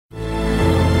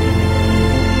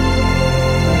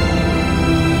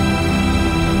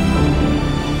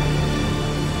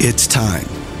It's time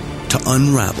to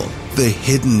unravel the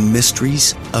hidden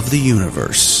mysteries of the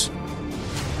universe.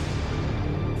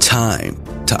 Time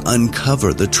to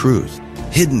uncover the truth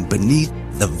hidden beneath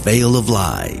the veil of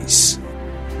lies.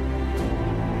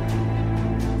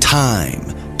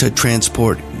 Time to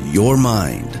transport your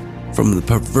mind from the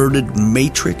perverted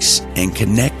matrix and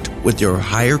connect with your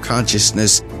higher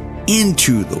consciousness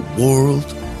into the world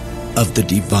of the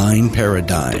divine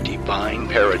paradigm. The divine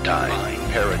paradigm.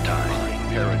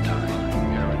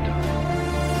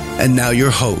 And now your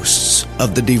hosts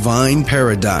of the Divine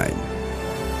Paradigm,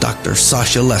 Dr.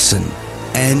 Sasha Lessin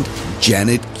and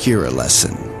Janet Kira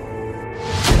Lessin.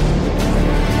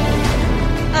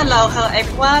 Aloha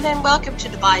everyone, and welcome to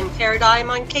Divine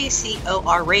Paradigm on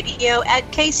KCOR Radio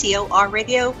at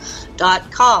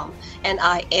KCORradio.com. And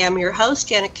I am your host,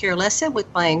 Janet Kira Lessin,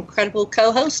 with my incredible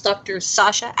co-host, Dr.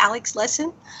 Sasha Alex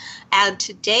Lessin. And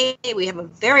today we have a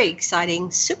very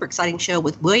exciting, super exciting show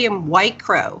with William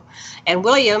WhiteCrow. And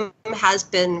William has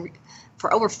been,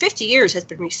 for over 50 years, has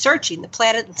been researching the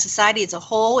planet and society as a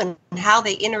whole and how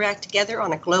they interact together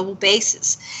on a global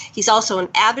basis. He's also an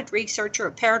avid researcher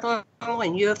of paranormal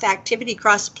and UFO activity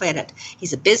across the planet.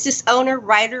 He's a business owner,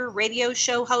 writer, radio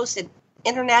show host, and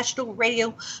international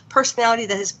radio personality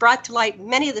that has brought to light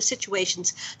many of the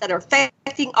situations that are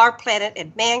affecting our planet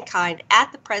and mankind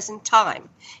at the present time.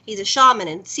 He's a shaman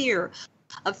and seer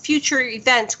of future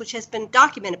events, which has been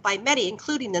documented by many,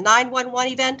 including the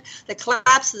 9/11 event, the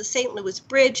collapse of the St. Louis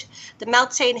Bridge, the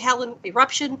Mount St. Helens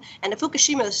eruption, and the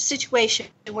Fukushima situation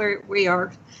where we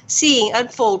are seeing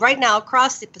unfold right now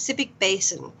across the Pacific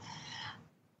Basin.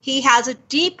 He has a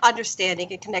deep understanding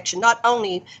and connection not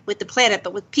only with the planet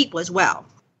but with people as well.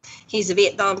 He's a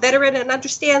Vietnam veteran and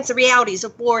understands the realities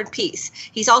of war and peace.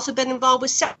 He's also been involved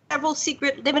with several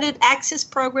secret limited access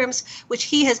programs, which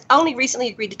he has only recently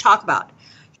agreed to talk about.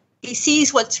 He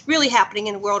sees what's really happening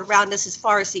in the world around us as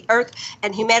far as the Earth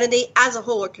and humanity as a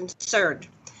whole are concerned.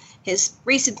 His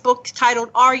recent book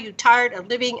titled, Are You Tired of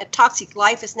Living a Toxic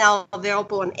Life, is now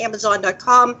available on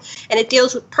Amazon.com, and it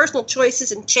deals with personal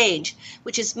choices and change,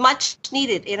 which is much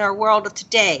needed in our world of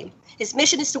today. His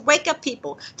mission is to wake up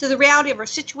people to the reality of our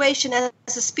situation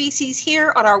as a species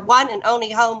here on our one and only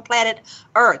home planet,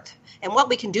 Earth, and what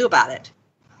we can do about it.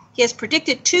 He has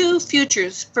predicted two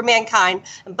futures for mankind,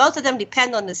 and both of them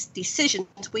depend on the decisions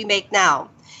we make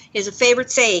now. He has a favorite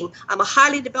saying, I'm a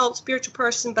highly developed spiritual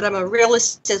person, but I'm a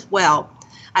realist as well.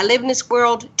 I live in this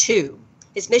world too.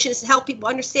 His mission is to help people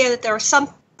understand that there are some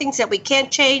things that we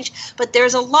can't change, but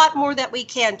there's a lot more that we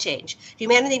can change.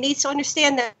 Humanity needs to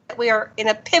understand that we are in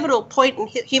a pivotal point in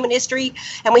human history,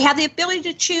 and we have the ability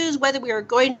to choose whether we are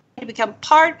going to become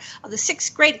part of the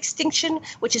sixth great extinction,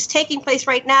 which is taking place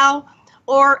right now,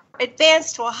 or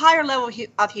advance to a higher level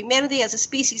of humanity as a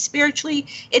species spiritually,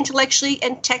 intellectually,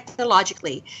 and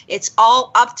technologically. It's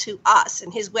all up to us.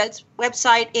 And his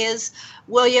website is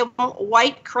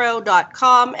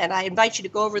williamwhitecrow.com, and I invite you to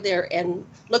go over there and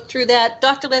look through that.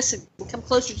 Dr. Lessin, come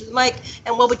closer to the mic,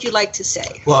 and what would you like to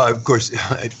say? Well, of course,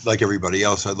 like everybody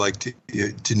else, I'd like to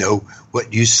know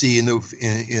what you see in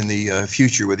the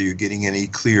future, whether you're getting any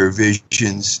clear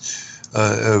visions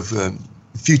of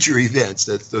future events.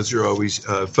 Those are always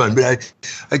fun. But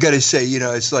I got to say,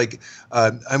 it's like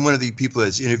I'm one of the people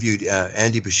that's interviewed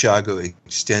Andy Basiago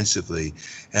extensively,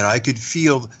 and I could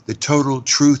feel the total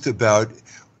truth about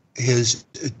his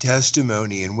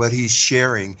testimony and what he's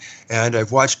sharing. And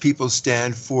I've watched people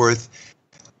stand forth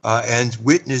and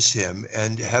witness him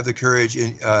and have the courage,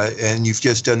 and you've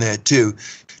just done that too,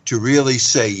 to really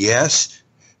say, yes,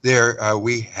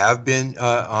 we have been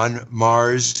on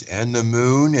Mars and the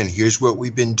moon, and here's what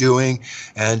we've been doing.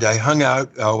 And I hung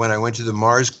out when I went to the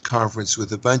Mars conference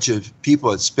with a bunch of people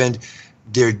that spend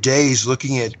their days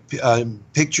looking at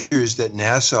pictures that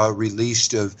NASA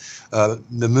released of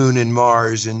the moon and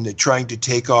Mars, and trying to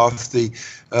take off the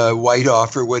white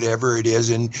off or whatever it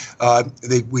is. And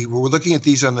we were looking at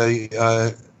these on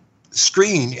the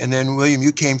screen, and then William,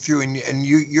 you came through, and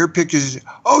your pictures,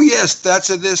 oh yes, that's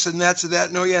a this and that's a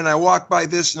that, no, yeah, and I walk by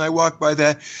this and I walk by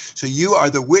that. So you are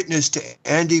the witness to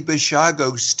Andy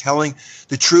Basiago's telling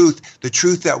the truth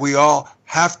that we all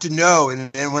have to know.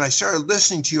 And when I started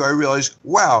listening to you, I realized,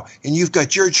 wow, and you've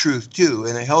got your truth too,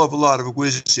 and a hell of a lot of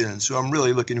wisdom. So I'm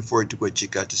really looking forward to what you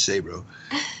got to say, bro.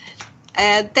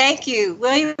 And thank you,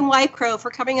 William WhiteCrow,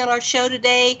 for coming on our show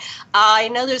today. I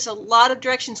know there's a lot of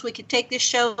directions we could take this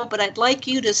show, but I'd like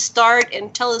you to start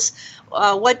and tell us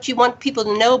what you want people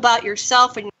to know about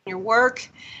yourself and your work.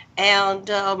 And,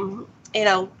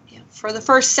 for the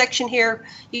first section here,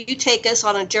 you take us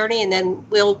on a journey, and then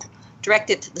we'll direct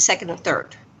it to the second and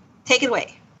third. Take it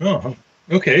away. Oh,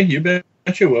 okay, you bet.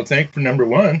 you. Well, thank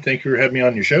you for having me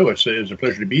on your show. It's a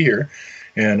pleasure to be here.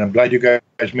 And I'm glad you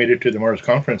guys made it to the Mars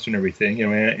conference and everything.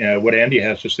 What Andy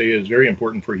has to say is very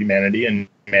important for humanity and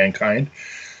mankind.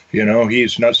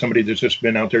 He's not somebody that's just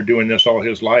been out there doing this all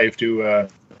his life to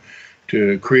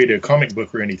create a comic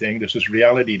book or anything. This is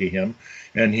reality to him.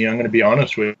 And I'm going to be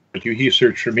honest with you, he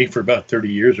searched for me for about 30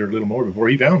 years or a little more before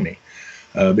he found me,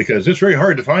 because it's very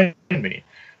hard to find me.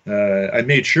 I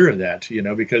made sure of that,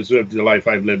 because of the life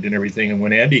I've lived and everything. And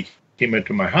when Andy came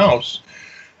into my house,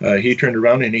 he turned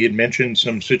around and he had mentioned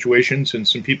some situations and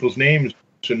some people's names,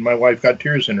 and my wife got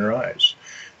tears in her eyes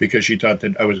because she thought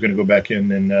that I was going to go back in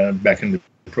the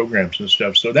programs and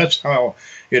stuff. So that's how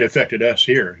it affected us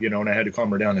here, and I had to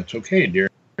calm her down. It's okay, dear.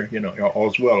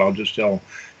 All's well. I'll just tell,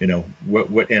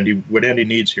 what Andy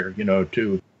needs here,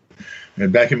 to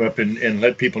back him up and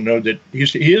let people know that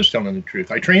he is telling the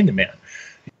truth. I trained the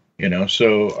man,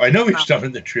 so I know he's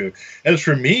telling the truth. As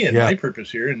for me and my purpose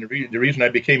here, and the reason I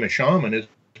became a shaman is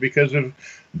because of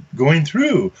going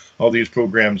through all these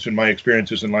programs and my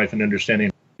experiences in life and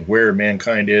understanding where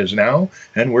mankind is now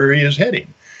and where he is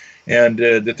heading. And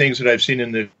the things that I've seen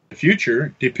in the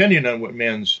future, depending on what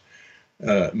man's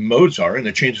modes are and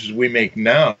the changes we make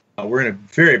now, we're in a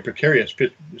very precarious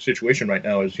situation right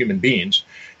now as human beings.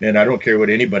 And I don't care what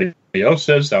anybody else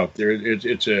says out there.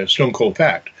 It's a stone cold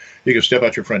fact. You can step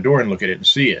out your front door and look at it and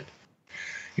see it.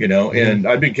 And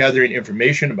I've been gathering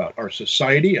information about our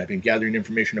society. I've been gathering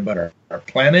information about our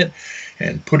planet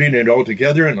and putting it all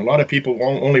together. And a lot of people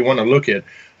only want to look at,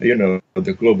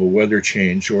 the global weather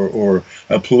change or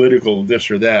a political this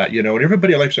or that, and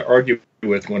everybody likes to argue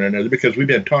with one another because we've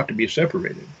been taught to be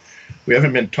separated. We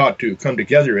haven't been taught to come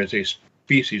together as a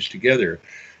species together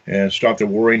and stop the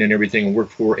warring and everything and work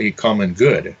for a common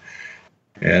good.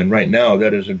 And right now,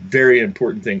 that is a very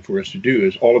important thing for us to do,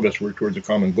 is all of us work towards a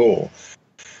common goal.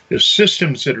 The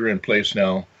systems that are in place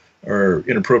now are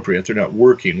inappropriate. They're not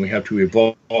working. We have to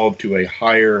evolve to a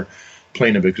higher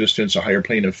plane of existence, a higher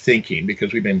plane of thinking,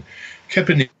 because we've been kept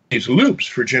in these loops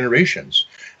for generations.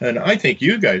 And I think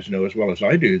you guys know as well as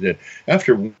I do that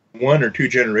after 1 or 2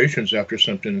 generations after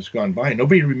something's gone by,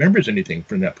 nobody remembers anything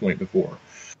from that point before.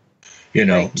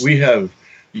 Right. We have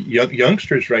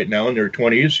youngsters right now in their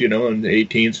 20s, and the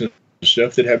 18s and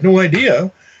stuff that have no idea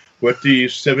what the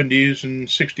 70s and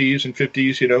 60s and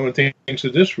 50s, and things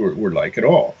of this were like at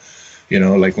all.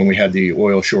 Like when we had the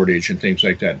oil shortage and things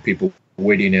like that, people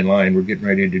waiting in line, we're getting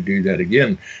ready to do that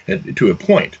again to a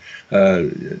point.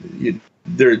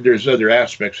 There's other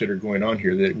aspects that are going on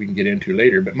here that we can get into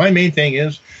later. But my main thing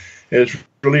is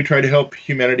really try to help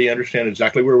humanity understand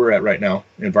exactly where we're at right now,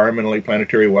 environmentally,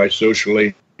 planetary-wise,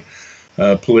 socially,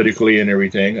 politically, and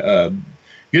everything.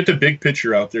 Get the big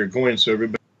picture out there going so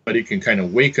everybody can kind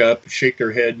of wake up, shake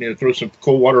their head, throw some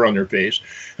cold water on their face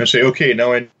and say, okay,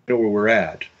 now I know where we're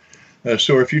at.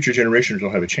 So our future generations will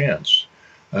have a chance,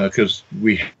 because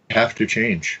we have to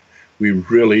change. We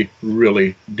really,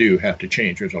 really do have to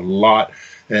change. There's a lot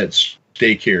at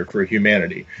stake here for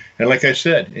humanity. And like I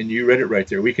said, and you read it right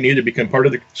there, we can either become part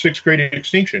of the 6th great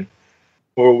extinction,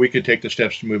 or we could take the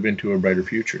steps to move into a brighter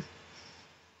future.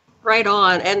 Right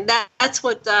on. And that's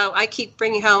what I keep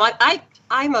bringing home.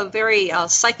 I'm a very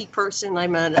psychic person.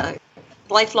 I'm a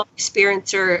lifelong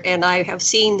experiencer, and I have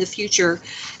seen the future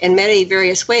in many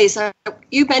various ways.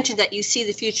 You mentioned that you see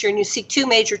the future and you see 2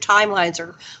 major timelines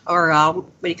or what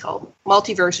do you call them?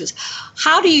 Multiverses.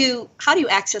 How do you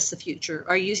access the future?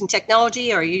 Are you using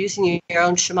technology? Are you using your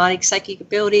own shamanic psychic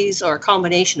abilities, or a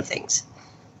combination of things?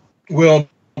 Well,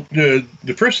 the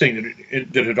first thing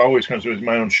that it always comes with is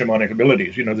my own shamanic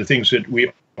abilities. The things that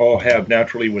we all have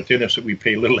naturally within us that we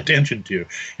pay little attention to.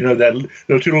 That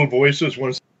those 2 little voices,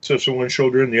 one sits on one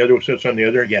shoulder and the other sits on the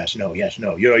other. Yes, no, yes,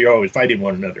 no. You're always fighting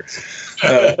one another.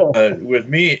 With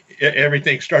me,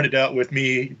 everything started out with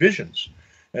me visions.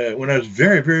 When I was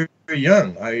very, very, very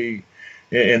young, and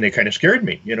they kind of scared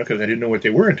me, because I didn't know what they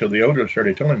were until the elders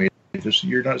started telling me,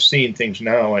 you're not seeing things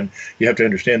now, and you have to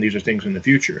understand these are things in the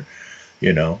future.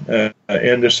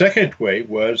 And the second way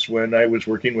was when I was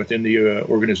working within the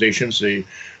organizations, the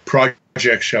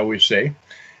projects, shall we say,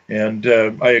 and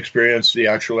I experienced the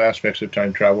actual aspects of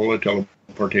time travel,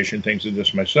 teleportation, things of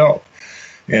this myself.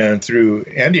 And through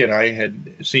Andy and I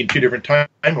had seen 2 different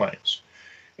timelines.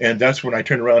 And that's when I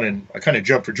turned around and I kind of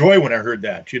jumped for joy when I heard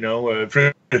that,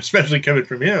 especially coming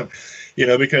from him,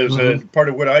 because part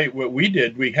of what we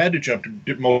did, we had to jump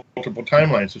to multiple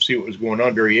timelines to see what was going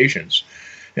on, variations.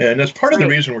 And that's part of the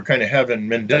reason we're kind of having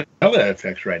Mandela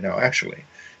effects right now, actually,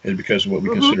 is because of what we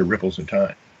consider ripples in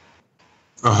time.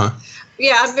 Uh-huh.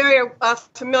 Yeah, I'm very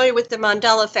familiar with the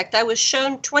Mandela effect. I was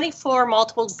shown 24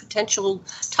 multiple potential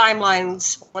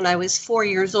timelines when I was 4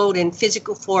 years old in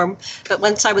physical form, but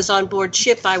once I was on board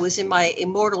ship, I was in my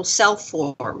immortal self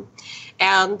form.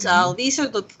 And these were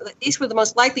the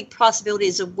most likely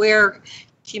possibilities of where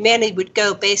humanity would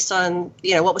go based on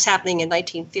what was happening in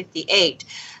 1958.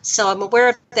 So I'm aware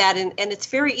of that, and it's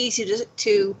very easy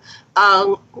to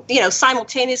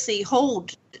simultaneously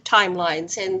hold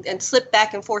timelines and slip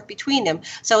back and forth between them.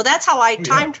 So that's how I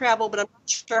time travel, but I'm not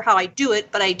sure how I do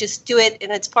it. But I just do it,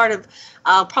 and it's part of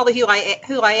probably who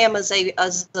I am as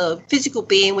a physical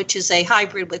being, which is a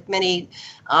hybrid with many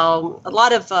a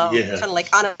lot of kind of like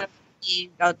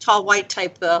tall white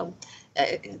type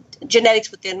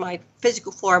genetics within my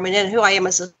physical form, and then who I am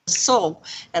as a soul,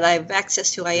 and I have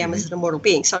access to who I am as an immortal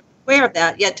being. So I'm aware of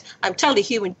that, yet I'm totally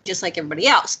human just like everybody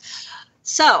else.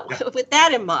 So with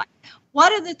that in mind,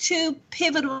 what are the two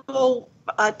pivotal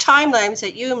timelines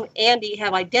that you and Andy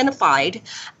have identified,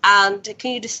 and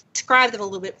can you describe them a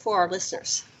little bit for our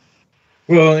listeners?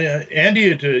 Well,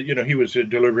 Andy, he was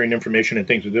delivering information and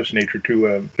things of this nature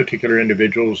to particular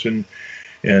individuals, and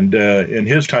in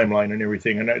his timeline and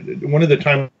everything. And one of the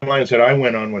timelines that I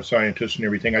went on with scientists and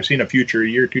everything, I've seen a future,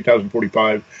 year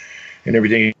 2045 and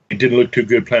everything. It didn't look too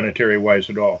good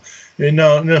planetary-wise at all. And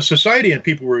now society and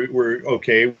people were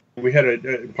okay. We had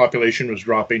a population was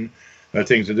dropping,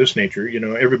 things of this nature.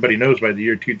 Everybody knows by the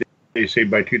year they say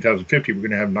by 2050 we're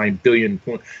going to have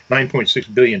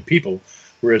 9.6 billion people.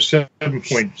 We're at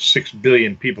 7.6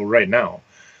 billion people right now.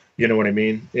 You know what I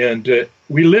mean? And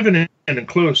we live in an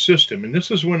enclosed system. And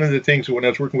this is one of the things that when I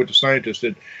was working with the scientists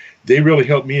that they really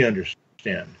helped me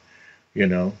understand.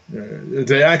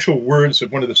 The actual words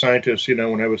of one of the scientists,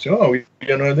 when I was saying,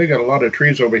 they got a lot of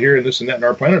trees over here and this and that in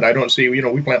our planet. I don't see,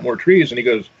 we plant more trees. And he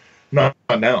goes, not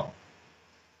now.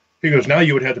 He goes, now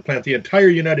you would have to plant the entire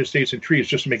United States in trees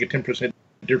just to make a 10%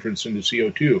 difference in the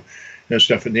CO2 and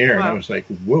stuff in the air. Wow. And I was like,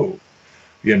 whoa.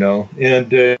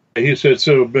 And he said,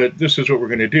 but this is what we're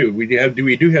going to do. We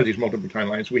do have these multiple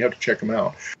timelines. We have to check them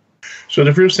out. So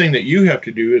the first thing that you have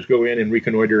to do is go in and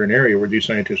reconnoiter an area where these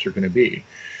scientists are going to be.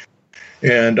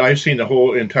 And I've seen the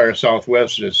whole entire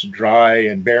Southwest is dry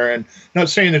and barren. Not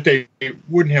saying that they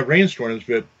wouldn't have rainstorms,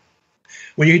 but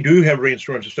when you do have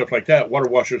rainstorms and stuff like that, water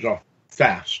washes off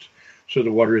fast. So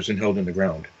the water isn't held in the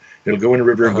ground. It'll go in a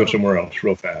river and go somewhere else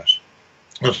real fast.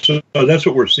 So that's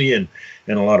what we're seeing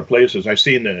in a lot of places. I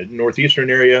see in the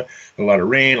northeastern area a lot of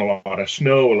rain, a lot of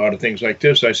snow, a lot of things like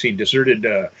this. I see deserted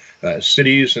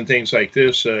cities and things like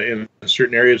this in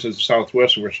certain areas of the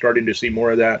Southwest. We're starting to see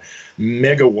more of that.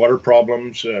 Mega water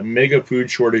problems, mega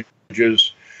food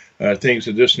shortages, things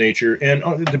of this nature.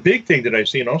 And the big thing that I've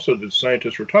seen also that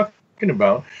scientists were talking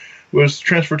about was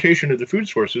transportation of the food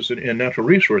sources and natural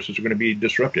resources are going to be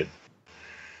disrupted.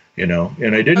 And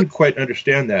I didn't quite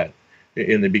understand that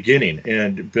in the beginning,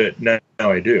 but now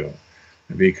I do,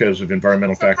 because of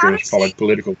environmental factors,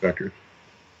 political factors.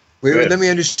 Wait, let me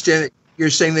understand it. You're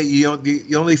saying that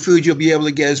the only food you'll be able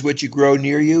to get is what you grow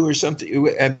near you, or something?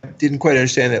 I didn't quite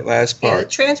understand that last part.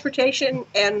 Transportation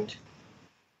and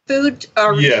food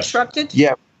are disrupted.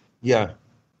 Yeah.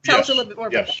 Tell us a little bit more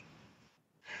about that.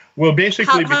 Well,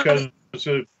 basically,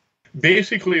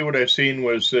 basically what I've seen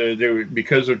was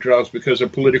because of droughts, because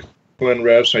of political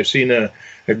unrest. I've seen a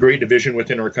great division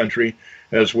within our country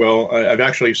as well. I've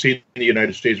actually seen the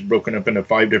United States broken up into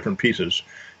 5 different pieces,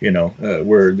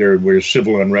 where there's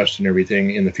civil unrest and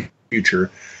everything in the future,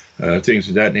 things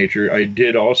of that nature. I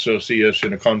did also see us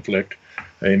in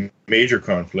a major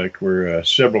conflict where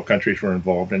several countries were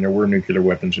involved and there were nuclear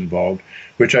weapons involved,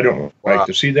 which I don't like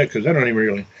to see that because I don't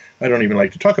even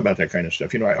like to talk about that kind of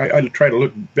stuff. I try to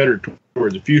look better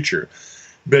toward the future.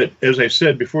 But as I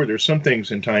said before, there's some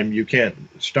things in time you can't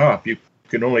stop. You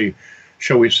can only,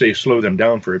 shall we say, slow them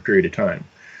down for a period of time.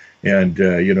 And,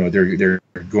 they're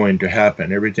going to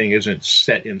happen. Everything isn't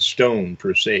set in stone,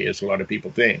 per se, as a lot of people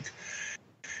think.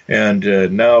 And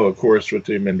now, of course, with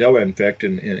the Mandela effect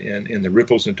and the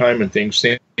ripples in time and things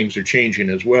are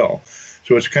changing as well.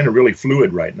 So it's kind of really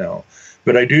fluid right now.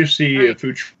 But I do see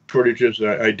food shortages.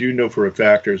 I do know for a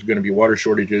fact there's going to be water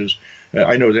shortages.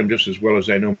 I know them just as well as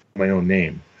I know my own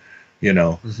name,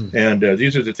 Mm-hmm. And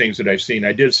these are the things that I've seen.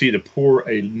 I did see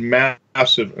a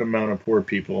massive amount of poor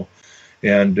people.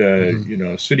 And,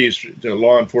 cities, the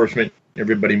law enforcement,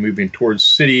 everybody moving towards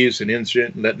cities and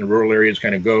letting the rural areas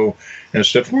kind of go and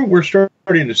stuff. We're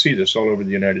starting to see this all over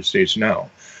the United States now,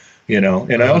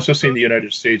 And I also seen the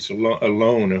United States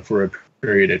alone for a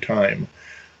period of time,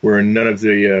 where none of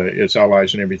its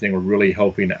allies and everything were really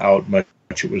helping out much.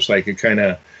 It was like a kind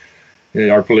of,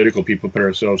 our political people put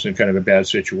ourselves in kind of a bad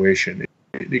situation.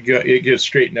 it gets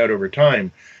straightened out over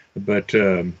time. But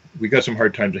we got some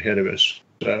hard times ahead of us,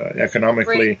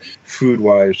 economically,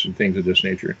 food-wise, and things of this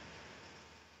nature.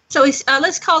 So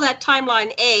let's call that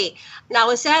timeline A. Now,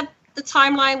 is that the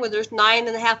timeline where there's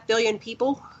 9.5 billion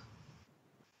people?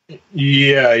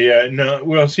 Yeah. No,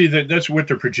 well, see, that's what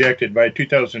they're projected. By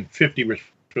 2050, we're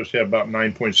supposed to have about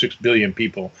 9.6 billion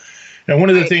people. Now, one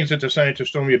of the things that the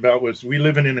scientists told me about was we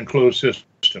live in an enclosed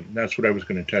system. That's what I was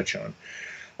going to touch on.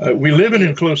 We live in an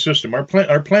enclosed system. Our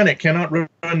planet cannot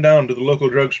run down to the local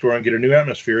drugstore and get a new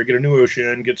atmosphere, get a new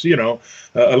ocean, gets a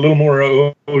little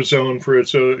more ozone for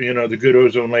its the good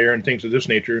ozone layer and things of this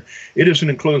nature. It is an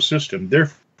enclosed system.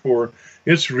 Therefore,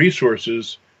 its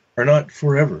resources are not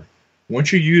forever.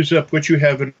 Once you use up what you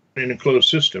have in an enclosed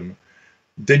system,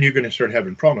 then you're going to start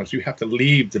having problems. You have to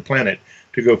leave the planet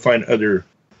to go find other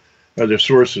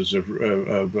sources of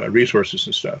resources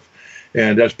and stuff.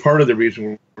 And that's part of the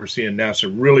reason we're seeing NASA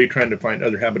really trying to find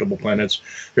other habitable planets.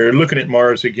 They're looking at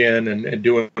Mars again and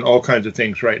doing all kinds of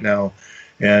things right now,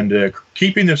 and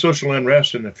keeping the social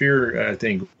unrest and the fear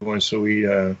thing going, so we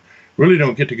really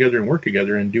don't get together and work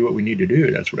together and do what we need to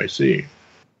do. That's what I see.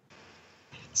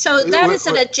 So that is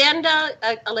an agenda.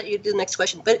 I'll let you do the next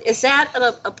question. But is that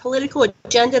a political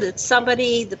agenda that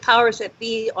somebody, the powers that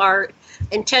be, are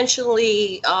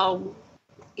intentionally,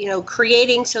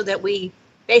 creating so that we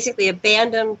basically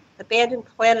abandon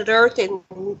planet Earth and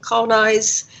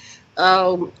colonize,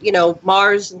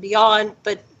 Mars and beyond?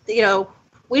 But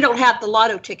we don't have the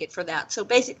lotto ticket for that. So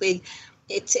basically,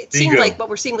 it seems like what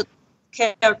we're seeing with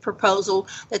the proposal,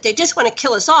 that they just want to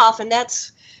kill us off, and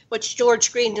that's what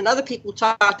George Green and other people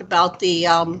talked about, the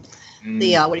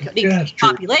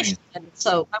depopulation. And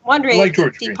so I'm wondering if the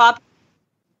depopulation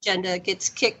agenda gets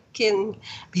kicked in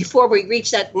before we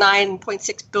reach that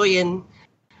 9.6 billion.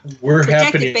 We're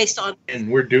happening based on, and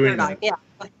we're doing that. Yeah,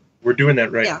 we're doing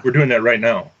that right. Yeah. We're doing that right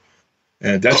now,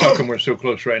 and that's how come we're so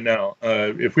close right now.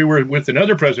 If we were with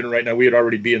another president right now, we'd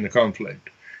already be in the conflict.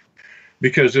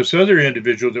 Because this other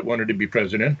individual that wanted to be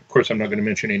president, of course, I'm not going to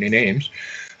mention any names,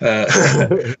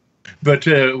 but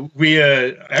we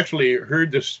actually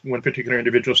heard this one particular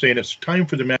individual saying it's time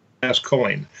for the mass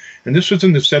culling. And this was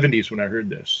in the 70s when I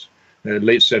heard this,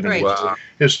 late 70s. Right. Wow.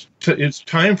 It's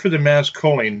time for the mass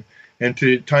culling and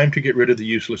time to get rid of the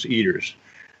useless eaters.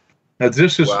 Now,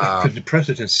 this is the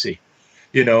presidency.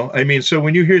 So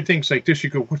when you hear things like this,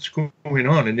 you go, what's going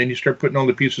on? And then you start putting all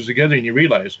the pieces together and you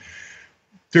realize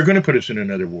they're going to put us in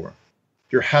another war.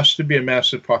 There has to be a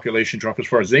massive population drop as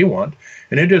far as they want.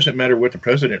 And it doesn't matter what the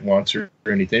president wants or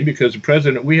anything, because the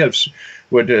president, we have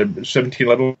 17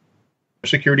 level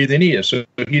security than he is. So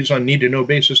he's on need-to-know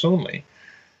basis only,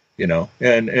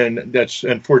 and that's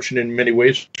unfortunate in many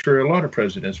ways for a lot of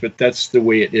presidents, but that's the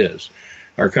way it is.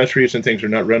 Our countries and things are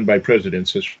not run by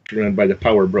presidents. It's run by the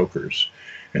power brokers.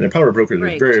 And the power brokers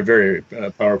are very, very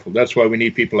powerful. That's why we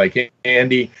need people like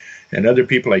Andy and other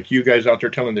people like you guys out there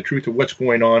telling the truth of what's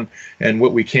going on and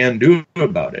what we can do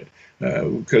about it.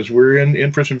 Because we're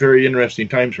in for some very interesting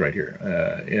times right here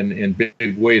in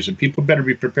big ways, and people better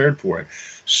be prepared for it.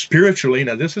 Spiritually,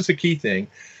 now this is a key thing.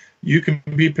 You can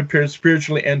be prepared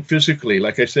spiritually and physically.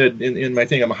 Like I said in my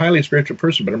thing, I'm a highly spiritual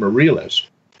person, but I'm a realist.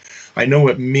 I know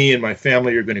what me and my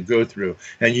family are going to go through,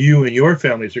 and you and your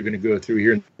families are going to go through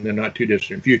here in the not too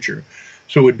distant future.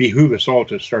 So it would behoove us all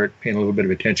to start paying a little bit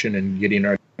of attention and getting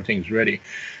our things ready.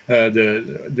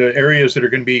 The areas that are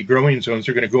going to be growing zones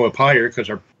are going to go up higher because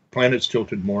our planet's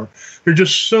tilted more. There are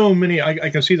just so many, I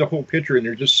can see the whole picture, and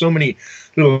there are just so many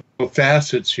little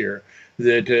facets here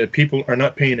that people are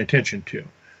not paying attention to.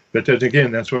 But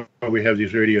again, that's why we have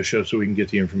these radio shows, so we can get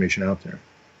the information out there.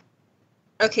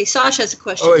 Okay, Sasha has a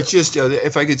question. Oh, it's just,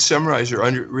 if I could summarize or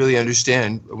really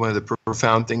understand, one of the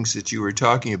profound things that you were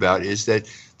talking about is that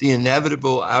the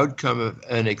inevitable outcome of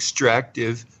an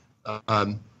extractive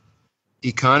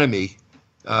economy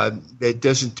that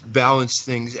doesn't balance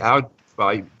things out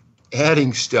by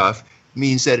adding stuff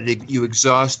means that you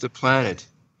exhaust the planet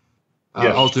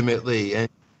ultimately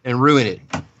and ruin it.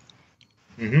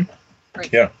 Mm-hmm.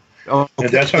 Right. Yeah. Oh, okay.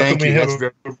 And that's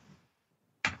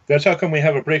how come we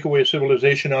have a breakaway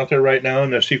civilization out there right now,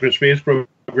 and the secret space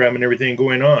program and everything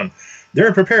going on.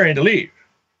 They're preparing to leave.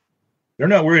 They're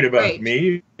not worried about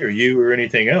me or you or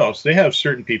anything else. They have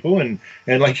certain people, and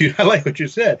like I like what you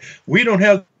said. We don't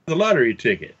have the lottery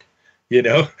ticket,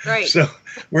 Right. So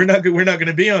we're not going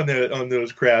to be on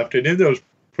those craft and in those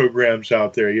programs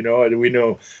out there. We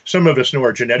know, some of us know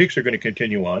our genetics are going to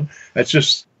continue on. That's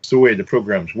just the way the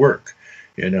programs work.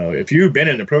 If you've been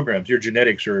in the programs, your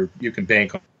genetics you can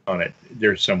bank on it.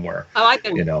 They're somewhere. Oh, I've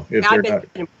been. If I've they're been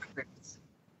in programs.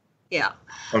 Yeah.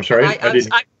 I'm sorry, I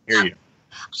didn't hear you.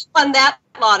 won that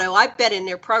lotto. I've been in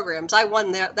their programs. I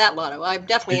won that lotto. I'm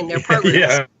definitely in their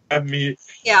programs. Me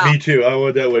too. I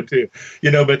won that one too.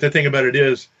 But the thing about it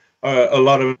is, a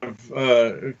lot of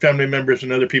family members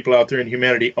and other people out there in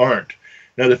humanity aren't.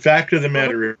 Now, the fact of the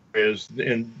matter is,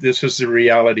 and this is the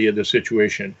reality of the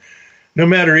situation, no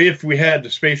matter if we had the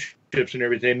spaceships and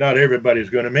everything, not everybody's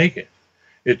going to make it.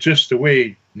 It's just the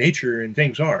way nature and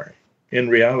things are in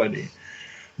reality.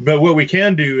 But what we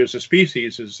can do as a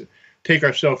species is take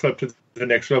ourselves up to the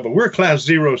next level. We're a class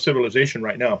 0 civilization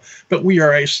right now, but we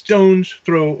are a stone's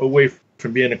throw away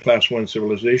from being a class 1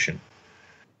 civilization.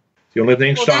 The only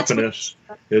thing stopping us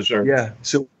is our... Yeah,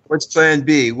 so what's plan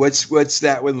B? What's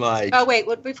that one like? Oh, wait,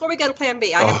 before we go to plan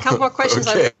B, I have a couple more questions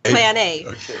on plan A.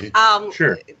 Okay.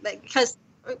 Sure. Because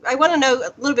I want to know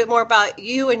a little bit more about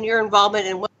you and your involvement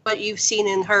and what you've seen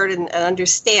and heard and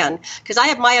understand. Because I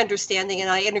have my understanding, and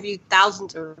I interviewed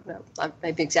thousands, or no, I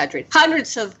may be exaggerating,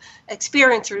 hundreds of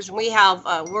experiencers, and we have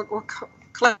we're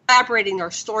collaborating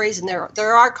our stories, and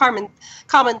there are common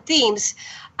themes.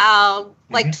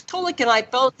 Like Tolik and I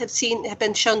both have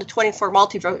been shown the 24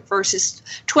 multiverses,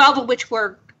 12 of which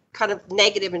were kind of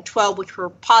negative and 12 which were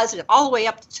positive, all the way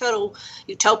up to total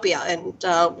utopia and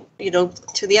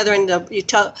to the other end of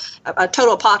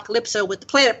total apocalypse with the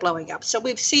planet blowing up. So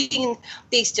we've seen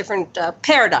these different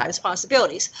paradigms,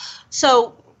 possibilities.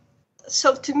 So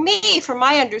to me, from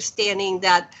my understanding,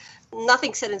 that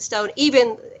nothing's set in stone,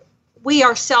 even we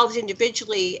ourselves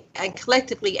individually and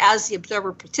collectively as the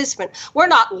observer participant, we're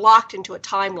not locked into a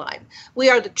timeline. We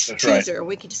are the chooser, and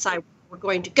we can decide where we're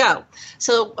going to go.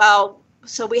 So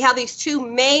we have these two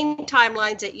main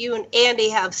timelines that you and Andy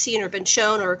have seen or been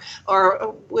shown or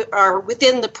are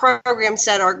within the programs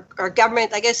that our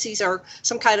government, I guess these are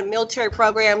some kind of military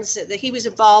programs that he was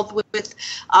involved with many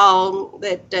of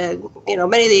the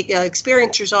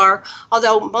experiencers are,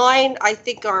 although mine I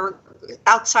think are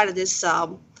outside of this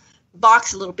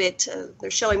box a little bit. They're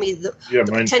showing me the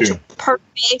potential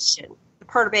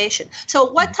perturbation. So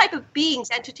what type of beings,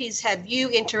 entities have you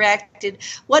interacted?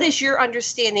 What is your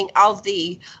understanding of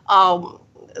the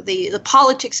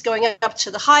politics going up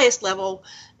to the highest level,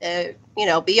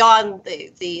 beyond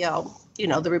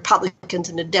the Republicans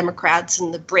and the Democrats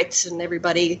and the Brits and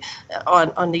everybody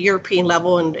on the European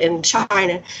level and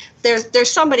China?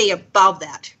 There's somebody above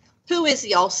that. Who is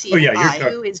the all-seeing eye?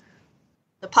 Who is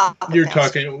the pop? You're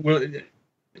talking, well,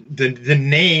 the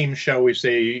name, shall we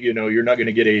say, you're not going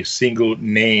to get a single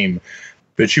name,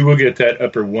 but you will get that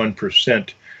upper 1%,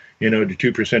 to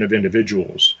 2% of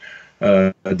individuals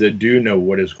that do know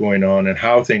what is going on and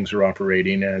how things are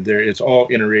operating. And it's all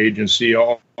interagency,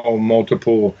 all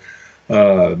multiple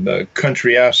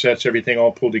country assets, everything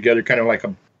all pulled together, kind of like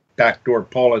a backdoor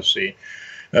policy.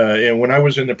 And when I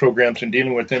was in the programs and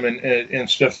dealing with them and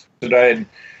stuff that I had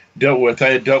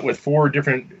dealt with 4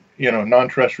 different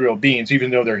non-terrestrial beings,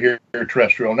 even though they're here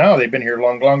terrestrial now. They've been here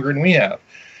longer than we have,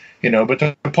 but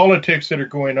the politics that are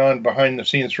going on behind the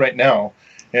scenes right now,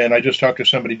 and I just talked to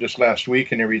somebody just last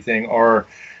week and everything, are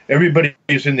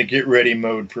everybody's in the get ready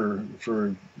mode for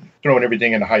throwing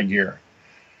everything into high gear,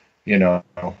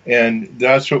 and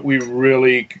that's what we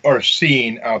really are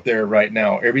seeing out there right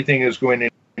now. Everything is going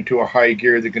into a high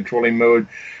gear, the controlling mode.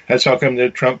 That's how come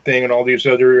the Trump thing and all these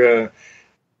other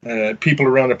people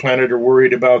around the planet are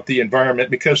worried about the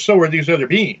environment, because so are these other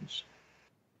beings.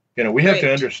 We have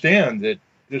to understand that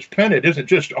this planet isn't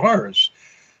just ours.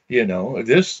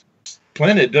 This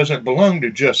planet doesn't belong to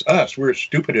just us. We're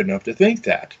stupid enough to think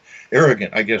that.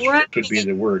 Arrogant, I guess, could be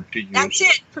the word to use. That's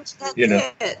it.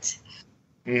 That's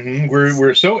it.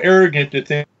 We're so arrogant to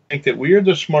think that we are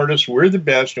the smartest, we're the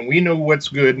best, and we know what's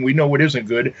good and we know what isn't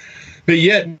good. But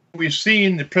yet we've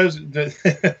seen the president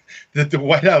that the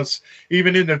White House,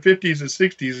 even in the 50s and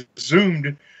 60s,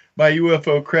 zoomed by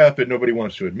UFO crap, and nobody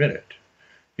wants to admit it.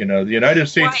 The United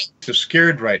States is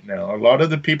scared right now. A lot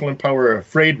of the people in power are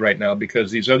afraid right now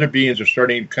because these other beings are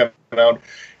starting to come out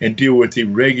and deal with the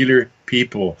regular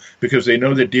people, because they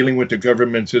know that dealing with the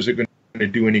governments isn't going to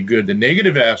do any good. The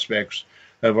negative aspects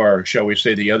of our, shall we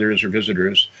say, the others or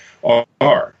visitors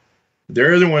are.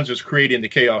 They're the ones that's creating the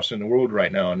chaos in the world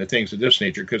right now and the things of this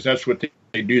nature, because that's what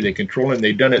they do. They control, and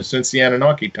they've done it since the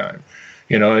Anunnaki time.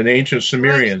 In the ancient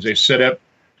Sumerians, they set up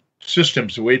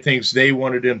systems the way things they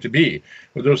wanted them to be.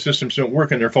 Well, those systems don't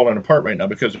work, and they're falling apart right now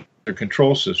because of their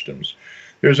control systems.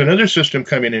 There's another system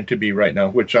coming into being right now,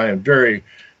 which I am very,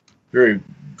 very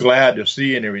glad to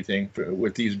see and everything,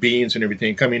 with these beings and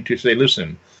everything coming to say,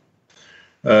 listen,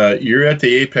 you're at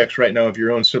the apex right now of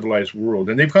your own civilized world.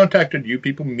 And they've contacted you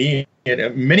people, me,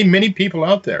 and many people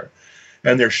out there.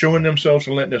 And they're showing themselves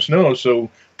and letting us know, so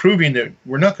proving that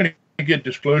we're not going to get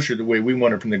disclosure the way we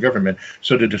want it from the government.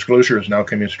 So the disclosure is now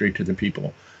coming straight to the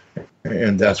people.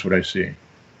 And that's what I see.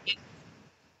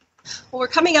 Well, we're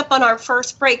coming up on our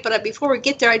first break, but before we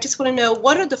get there, I just want to know,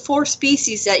 what are the 4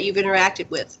 species that you've interacted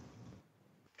with?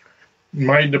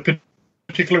 The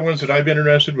particular ones that I've been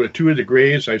interested with, 2 of the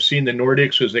grays. I've seen the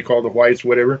Nordics, as they call the whites,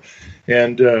 whatever,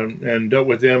 and dealt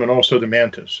with them, and also the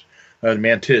mantis.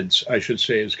 Mantids, I should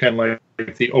say, is kind of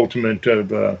like the ultimate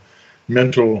of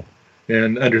mental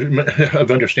and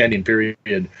understanding,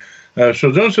 period.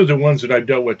 So those are the ones that I've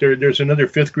dealt with. There's another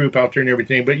 5th group out there and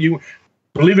everything, but you,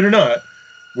 believe it or not,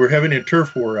 we're having a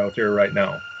turf war out there right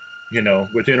now,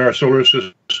 within our solar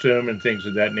system and things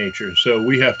of that nature. So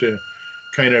we have to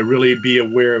kind of really be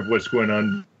aware of what's going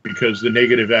on, because the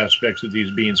negative aspects of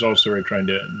these beings also are trying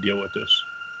to deal with this.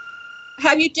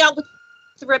 Have you dealt with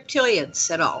the reptilians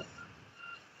at all?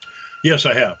 Yes,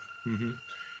 I have. Mm-hmm.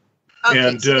 Okay,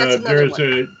 and so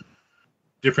there's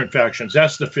different factions.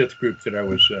 That's the 5th group that I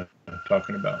was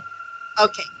talking about.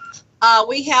 Okay.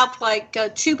 We have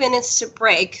 2 minutes to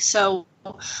break. So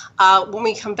when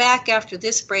we come back after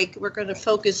this break, we're going to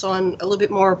focus on a little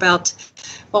bit more about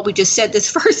what we just said this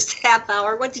first half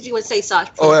hour. What did you want to say,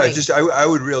 Sasha? I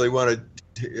would really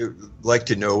like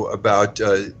to know about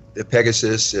the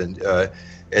Pegasus and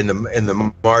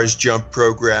the Mars Jump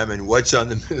program, and what's on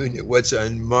the moon and what's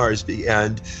on Mars.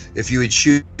 And if you would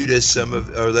shoot us or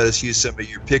let us use some of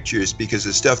your pictures, because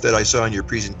the stuff that I saw in your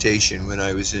presentation when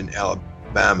I was in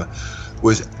Alabama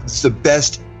was the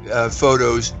best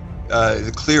photos,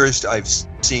 the clearest I've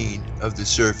seen of the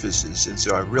surfaces. And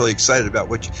so I'm really excited about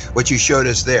what you showed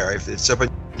us there. If it's up on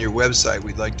your website,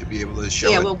 we'd like to be able to show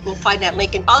it. Yeah, we'll find that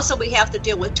link. And also, we have to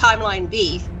deal with timeline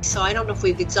B. So I don't know if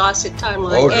we've exhausted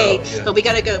timeline A, but we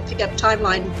got to go pick up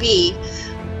timeline B.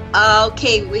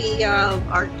 Okay, we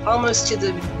are almost to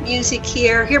the music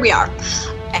here. Here we are.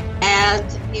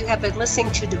 And you have been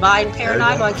listening to Divine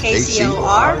Paradigm on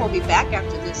KCOR. We'll be back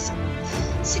after this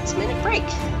 6-minute break.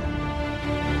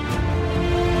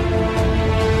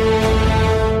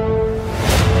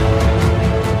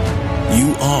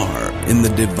 You are in the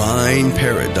Divine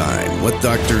Paradigm with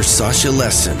Dr. Sasha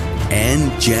Lessin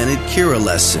and Janet Kira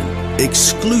Lessin,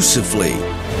 exclusively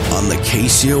on the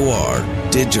KCOR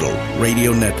Digital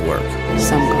Radio Network.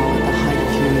 Some call it the height of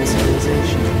human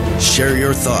civilization. Share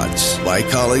your thoughts by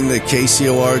calling the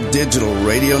KCOR Digital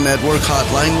Radio Network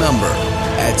hotline number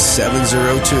at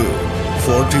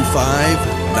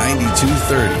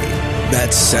 702-425-9230.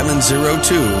 That's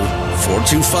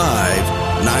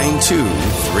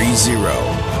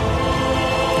 702-425-9230.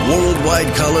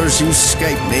 Worldwide colors use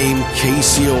Skype name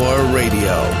KCOR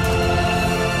Radio.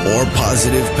 More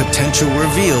positive potential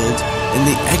revealed in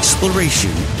the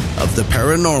exploration of the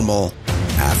paranormal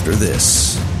after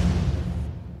this.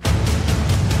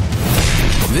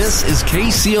 This is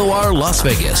KCOR Las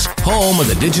Vegas, home of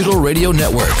the Digital Radio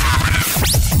Network.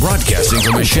 Broadcasting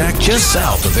from a shack just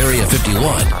south of Area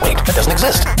 51. Wait, that doesn't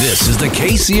exist. This is the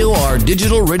KCOR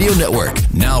Digital Radio Network.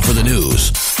 Now for the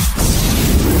news.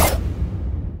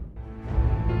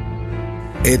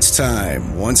 It's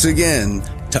time, once again,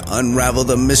 to unravel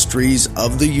the mysteries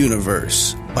of the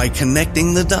universe by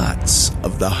connecting the dots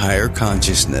of the higher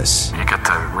consciousness. You get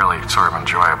to really sort of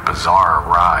enjoy a bizarre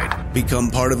ride.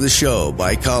 Become part of the show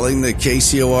by calling the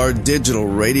KCOR Digital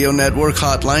Radio Network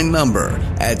hotline number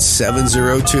at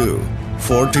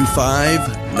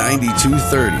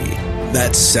 702-425-9230.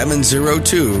 That's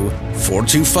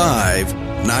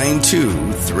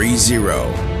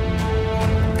 702-425-9230.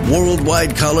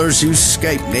 Worldwide colors use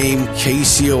Skype name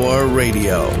KCOR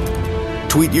Radio.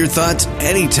 Tweet your thoughts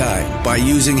anytime by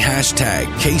using hashtag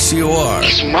KCOR.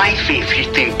 It's my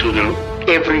favorite thing to do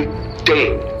every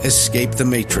day. Escape the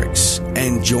Matrix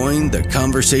and join the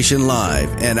conversation live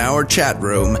in our chat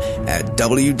room at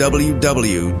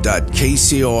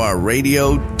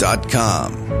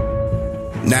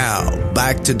www.kcorradio.com. Now,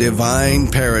 back to Divine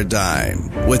Paradigm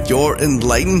with your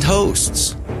enlightened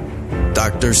hosts,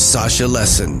 Dr. Sasha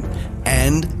Lessin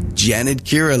and Janet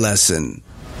Kira Lessin.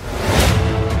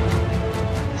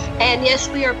 And yes,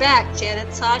 we are back,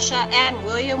 Janet, Sasha, and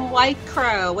William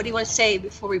WhiteCrow. What do you want to say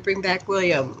before we bring back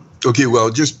William? Okay, well,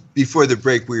 just before the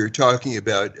break, we were talking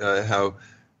about how,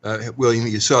 William,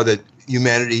 you saw that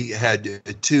humanity had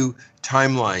 2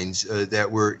 timelines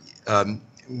that were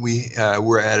we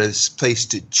were at a place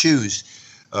to choose,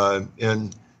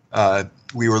 and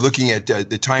we were looking at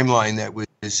the timeline that was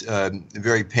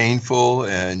very painful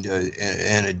and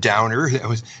a downer.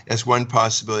 That's one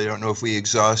possibility. I don't know if we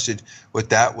exhausted what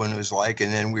that one was like,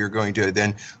 and then we were going to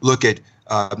then look at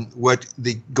what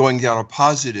the going down a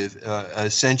positive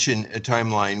ascension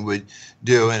timeline would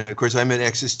do. And of course, I'm an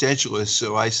existentialist,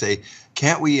 so I say,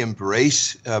 can't we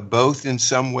embrace both in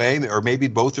some way? Or maybe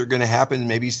both are going to happen.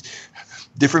 Maybe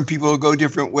different people will go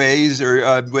different ways,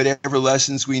 or whatever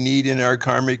lessons we need in our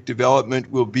karmic development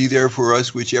will be there for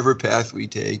us, whichever path we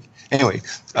take. Anyway,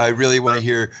 I really want to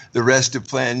hear the rest of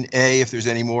Plan A, if there's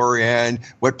any more, and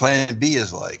what Plan B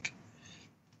is like.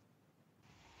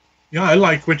 Yeah, I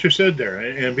like what you said there,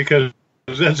 and because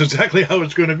that's exactly how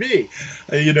it's going to be.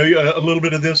 A little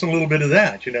bit of this and a little bit of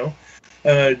that,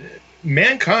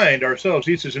 Mankind, ourselves,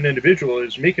 each as an individual,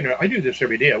 is making I do this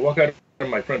every day. I walk out on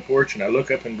my front porch and I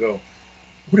look up and go,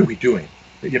 what are we doing?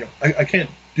 I can't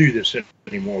do this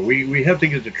anymore. We have to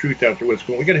get the truth out there, what's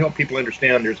going on. We got to help people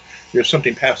understand there's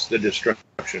something past the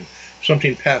destruction,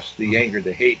 something past the anger,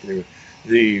 the hate,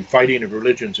 the fighting of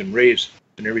religions and race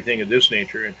and everything of this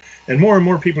nature, and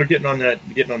more people are getting on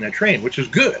that train, which is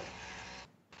good,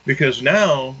 because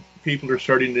now people are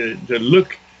starting to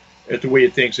look at the way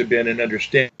things have been and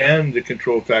understand the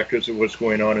control factors of what's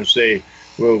going on and say,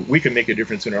 well, we can make a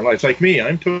difference in our lives. Like me,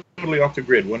 I'm totally off the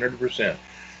grid, 100%.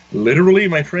 Literally,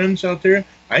 my friends out there,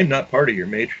 I'm not part of your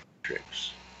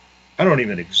matrix. I don't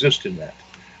even exist in that.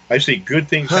 I see good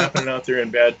things happening out there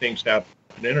and bad things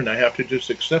happening, and I have to just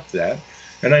accept that.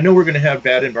 And I know we're going to have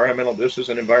bad environmental this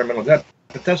and environmental that,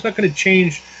 but that's not going to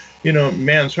change,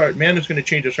 man's heart. Man is going to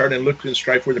change his heart and look and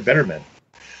strive for the betterment,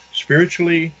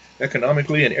 spiritually,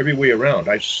 economically, and every way around.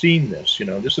 I've seen this.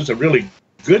 This is a really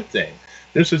good thing.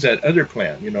 This is that other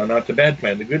plan, not the bad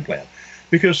plan, the good plan,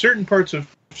 because certain parts of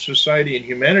society and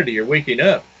humanity are waking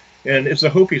up, and as the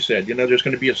Hopi said, there's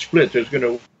going to be a split. There's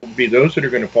going to be those that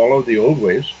are going to follow the old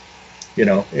ways, and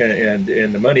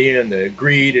the money and the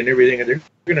greed and everything, and they're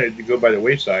going to go by the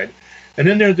wayside. And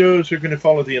then there are those who are going to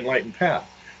follow the enlightened path.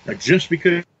 Now, just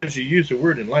because you use the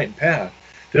word enlightened path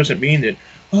doesn't mean that,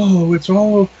 it's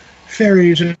all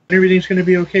fairies and everything's going to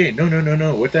be okay.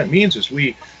 No. What that means is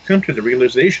we come to the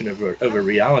realization of a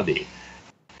reality,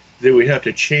 that we have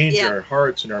to change our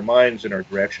hearts and our minds and our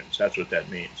directions. That's what that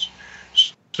means.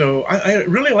 So I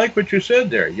really like what you said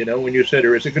there, when you said,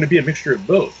 or is it going to be a mixture of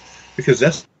both? Because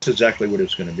that's exactly what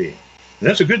it's going to be. And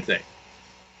that's a good thing.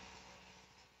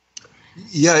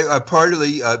 Yeah,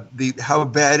 partly how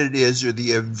bad it is, or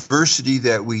the adversity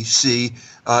that we see,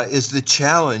 is the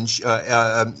challenge.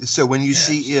 So when you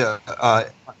see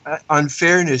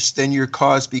unfairness, then your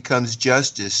cause becomes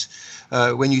justice.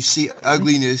 When you see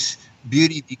ugliness,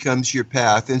 beauty becomes your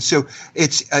path. And so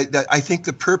it's. I think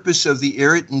the purpose of the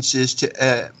irritants is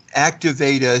to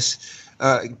activate us.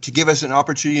 To give us an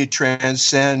opportunity to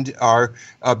transcend our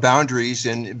boundaries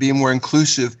and be more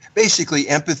inclusive. Basically,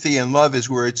 empathy and love is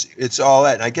where it's all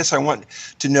at. And I guess I want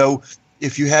to know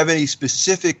if you have any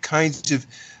specific kinds of,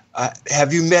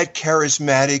 have you met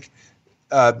charismatic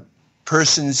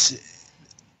persons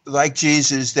like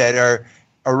Jesus that are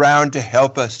around to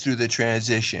help us through the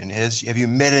transition? Have you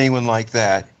met anyone like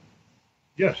that?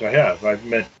 Yes, I have. I've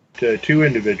met two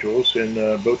individuals,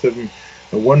 and both of them.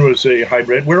 One was a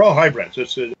hybrid. We're all hybrids.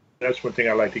 That's one thing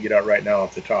I like to get out right now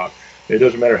off the top. It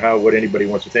doesn't matter what anybody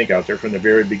wants to think out there. From the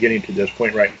very beginning to this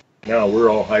point right now, we're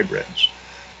all hybrids,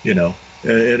 And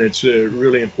it's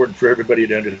really important for everybody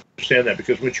to understand that,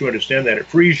 because once you understand that, it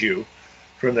frees you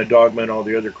from the dogma and all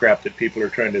the other crap that people are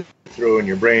trying to throw in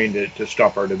your brain to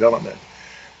stop our development.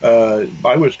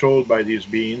 I was told by these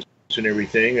beings and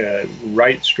everything,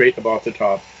 right straight up off the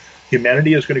top,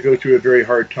 humanity is going to go through a very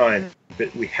hard time,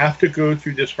 but we have to go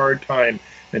through this hard time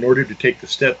in order to take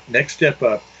the next step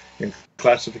up in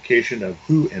classification of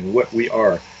who and what we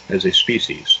are as a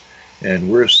species.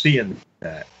 And we're seeing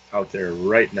that out there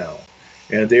right now.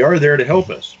 And they are there to help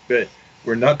us, but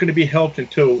we're not going to be helped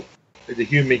until the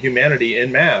humanity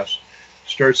en masse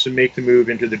starts to make the move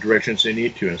into the directions they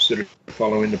need to, instead of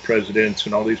following the presidents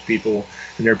and all these people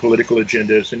and their political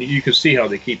agendas. And you can see how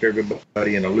they keep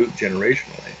everybody in a loop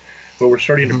generationally. But we're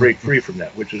starting to break free from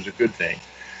that, which is a good thing.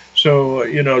 So,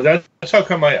 that's how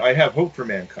come I have hope for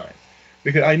mankind.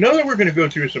 Because I know that we're going to go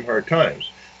through some hard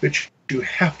times, but you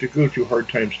have to go through hard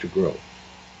times to grow.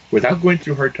 Without going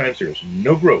through hard times, there is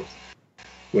no growth.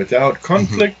 Without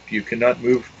conflict, you cannot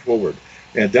move forward.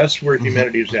 And that's where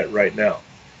humanity is at right now.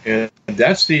 And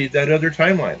that's that other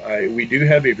timeline. We do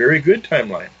have a very good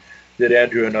timeline that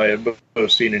Andrew and I have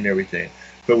both seen and everything.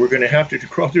 But we're going to have to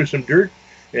crawl through some dirt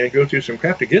and go through some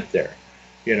crap to get there,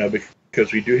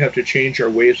 because we do have to change our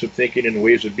ways of thinking and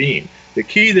ways of being. The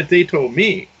key that they told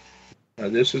me,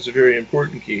 this is a very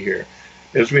important key here,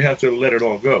 is we have to let it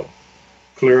all go,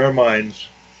 clear our minds,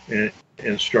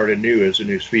 and start anew as a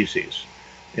new species.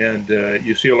 And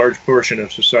you see a large portion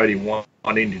of society wants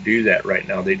wanting to do that right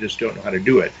now. They just don't know how to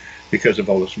do it because of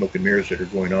all the smoke and mirrors that are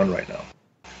going on right now.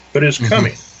 But it's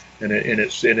coming, and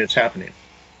it's happening.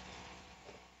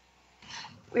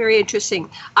 Very interesting.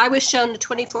 I was shown the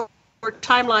 24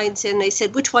 timelines, and they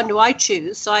said, which one do I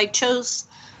choose? So I chose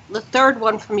the third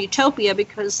one from Utopia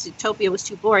because Utopia was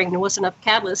too boring. There wasn't enough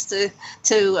catalyst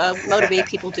to motivate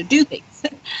people to do things.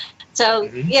 So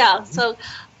yeah. So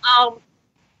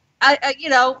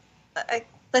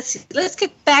let's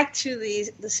get back to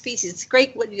the species. It's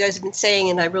great what you guys have been saying,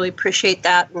 and I really appreciate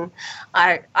that. And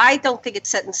I don't think it's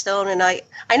set in stone. And I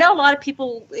know a lot of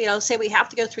people say we have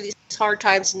to go through these hard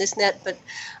times and this and that, but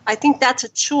I think that's a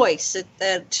choice.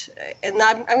 And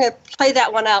I'm going to play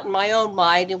that one out in my own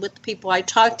mind and with the people I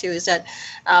talk to. Is that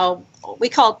we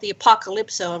call it the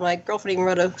apocalypso, and my girlfriend even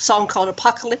wrote a song called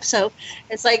Apocalypso.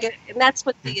 It's like, and that's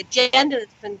what the agenda has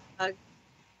been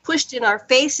pushed in our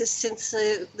faces since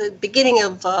the beginning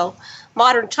of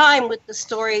modern time with the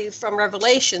story from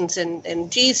Revelations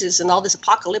and Jesus and all this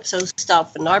apocalypso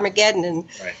stuff and Armageddon and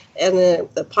the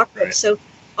apocalypse. Right. So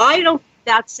I don't think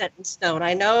that's set in stone.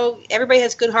 I know everybody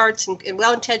has good hearts and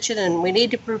well-intentioned, and we need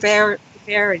to prepare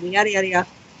and yada, yada, yada.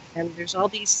 And there's all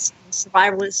these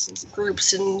survivalists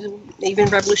groups and even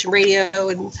Revolution Radio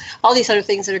and all these other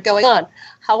things that are going on.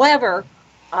 However,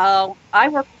 I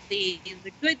work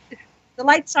with the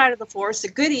light side of the force, the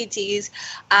good ETs,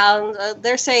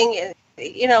 they're saying,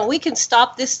 we can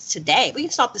stop this today. We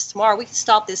can stop this tomorrow. We can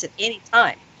stop this at any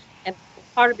time. And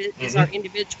part of it is our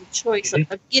individual choice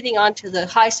of getting onto the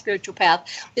high spiritual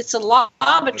path. It's a law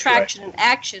of attraction and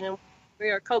action, and we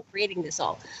are co-creating this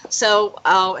all. So,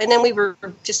 and then we were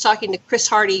just talking to Chris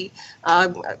Hardy.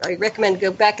 I recommend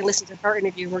go back and listen to her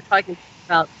interview. We're talking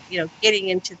about, getting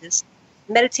into this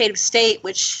meditative state,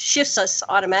 which shifts us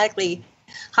automatically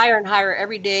higher and higher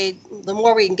every day. The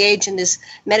more we engage in this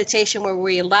meditation where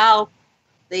we allow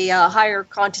the higher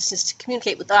consciousness to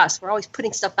communicate with us. We're always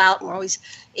putting stuff out, and we're always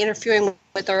interfering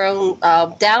with our own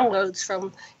downloads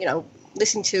from,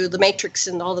 listening to the Matrix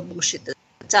and all the bullshit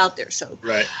that's out there. So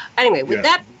anyway, with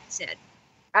that being said,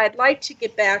 I'd like to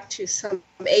get back to some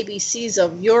ABCs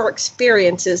of your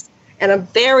experiences, and I'm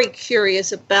very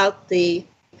curious about the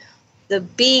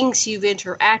beings you've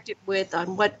interacted with.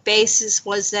 On what basis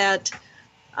was that?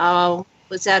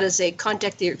 Was that as a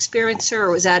contact your experiencer,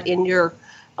 or was that in your,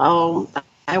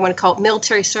 I want to call it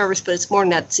military service, but it's more than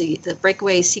that, the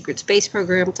breakaway secret space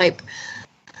program type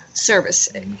service?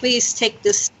 Please take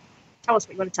this, tell us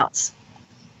what you want to tell us.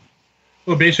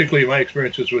 Well, basically my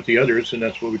experiences with the others, and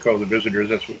that's what we call the visitors.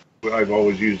 That's what I've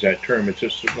always used that term. It's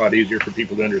just a lot easier for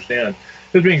people to understand.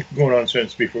 It's been going on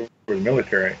since before the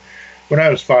military. When I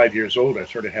was 5 years old, I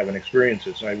started having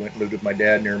experiences. I went and lived with my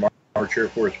dad near March Air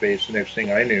Force Base. The next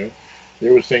thing I knew,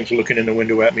 there was things looking in the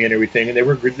window at me and everything, and they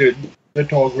were the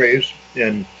tall grays,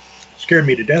 and scared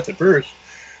me to death at first.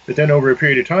 But then over a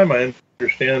period of time, I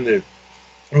understand that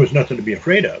there was nothing to be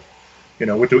afraid of,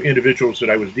 with the individuals that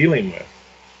I was dealing with.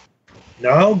 Now,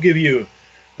 I'll give you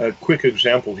a quick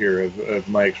example here of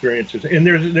my experiences, and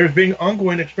there's been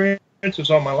ongoing experiences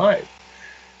all my life,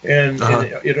 and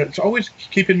it's always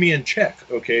keeping me in check.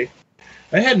 Okay.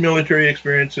 I had military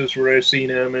experiences where I've seen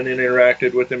them and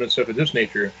interacted with them and stuff of this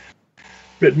nature.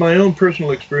 But my own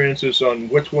personal experiences on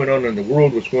what's going on in the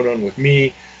world, what's going on with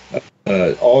me,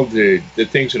 all the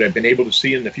things that I've been able to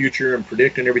see in the future and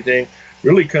predict and everything,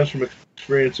 really comes from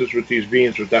experiences with these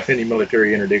beings without any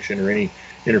military interdiction or any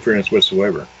interference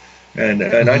whatsoever. And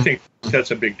I think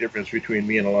that's a big difference between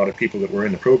me and a lot of people that were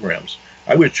in the programs.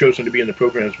 I was chosen to be in the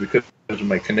programs because of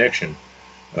my connection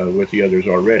with the others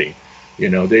already.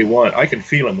 I can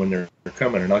feel them when they're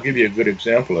coming, and I'll give you a good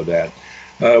example of that.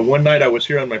 One night I was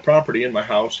here on my property in my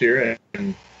house here,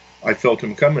 and I felt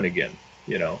them coming again,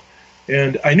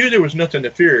 and I knew there was nothing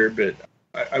to fear, but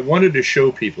I wanted to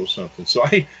show people something. So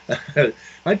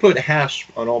I put hasps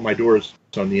on all my doors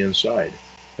on the inside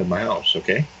of my house,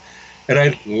 okay? And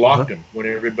I locked them when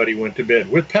everybody went to bed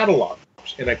with padlocks.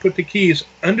 And I put the keys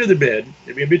under the bed,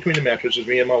 in between the mattresses,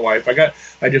 me and my wife.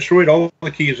 I destroyed all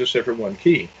the keys except for one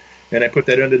key. And I put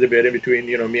that under the bed in between,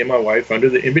 me and my wife,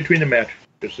 in between the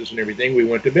mattresses and everything. We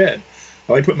went to bed.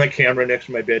 Well, I put my camera next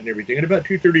to my bed and everything. And about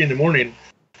 2:30 in the morning,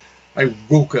 I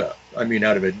woke up.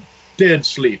 Out of a dead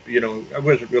sleep. I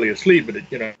wasn't really asleep, but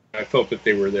I felt that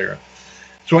they were there.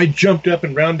 So I jumped up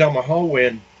and ran down my hallway,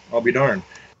 and I'll be darned.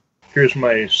 Here's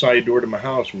my side door to my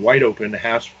house, wide open, the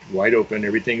hasp wide open,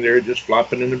 everything there just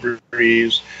flopping in the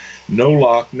breeze, no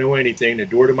lock, no anything. The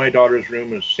door to my daughter's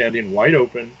room is standing wide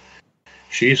open.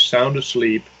 She's sound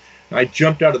asleep. I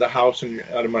jumped out of the house and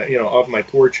out of my, off my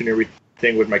porch and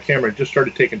everything with my camera and just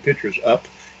started taking pictures up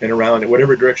and around in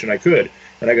whatever direction I could.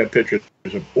 and I got pictures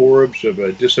of orbs of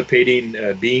a dissipating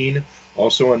being.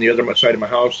 Also on the other side of my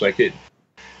house, like it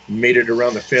made it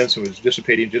around the fence and was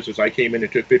dissipating just as I came in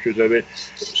and took pictures of it.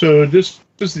 So this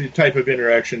is the type of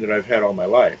interaction that I've had all my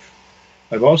life.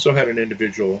 I've also had an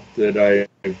individual that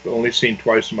I've only seen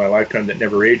twice in my lifetime that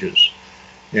never ages.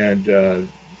 And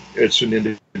it's an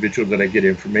individual that I get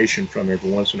information from every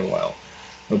once in a while.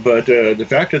 But the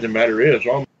fact of the matter is,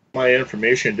 all my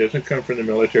information doesn't come from the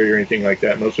military or anything like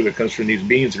that. Most of it comes from these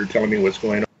beings that are telling me what's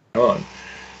going on.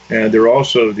 And they're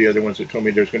also the other ones that told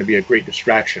me there's going to be a great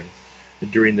distraction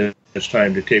during this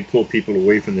time to pull people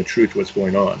away from the truth, what's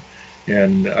going on.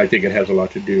 And I think it has a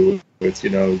lot to do with,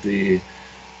 the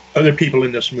other people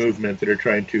in this movement that are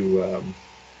trying to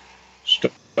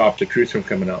stop the truth from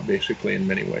coming out, basically, in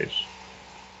many ways.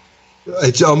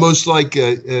 It's almost like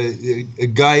Gaia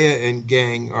and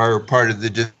gang are part of the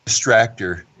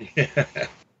distractor.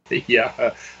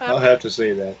 Yeah, I'll have to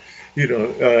say that.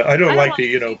 I don't like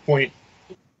to, point.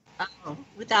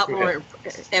 Without more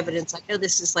evidence, I know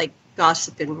this is like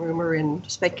gossip and rumor and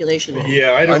speculation.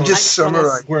 Yeah, I'm just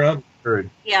summarizing where I'm heard.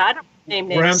 Yeah, I don't name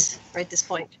names right at this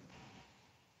point.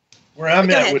 Where I'm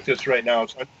at with this right now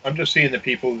is I'm just seeing the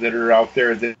people that are out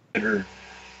there that are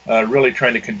really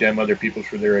trying to condemn other people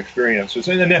for their experiences.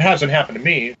 And it hasn't happened to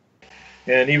me.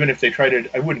 And even if they tried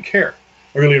it, I wouldn't care.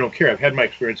 I really don't care. I've had my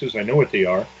experiences. I know what they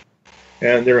are.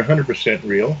 And they're 100%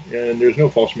 real. And there's no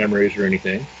false memories or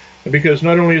anything. Because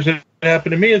not only has it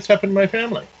happened to me, it's happened to my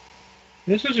family.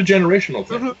 This is a generational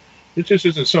thing. Mm-hmm. It just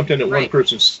isn't something that one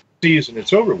person sees and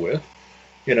it's over with.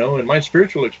 And my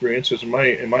spiritual experiences and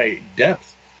my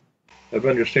depth of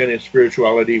understanding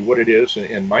spirituality, what it is,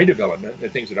 and my development, the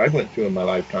things that I went through in my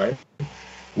lifetime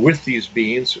with these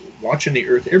beings, watching the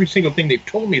earth, every single thing they've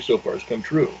told me so far has come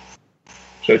true.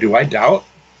 So do I doubt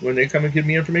when they come and give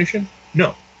me information?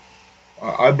 No.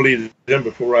 I believe them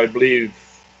before I believe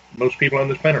most people on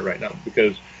this planet right now,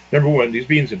 because number one, these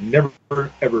beings have never,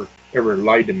 ever, ever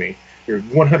lied to me. They're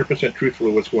 100% truthful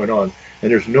of what's going on,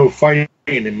 and there's no fighting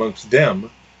amongst them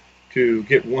to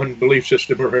get one belief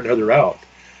system or another out.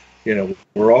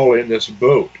 We're all in this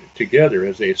boat together,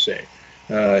 as they say.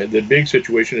 The big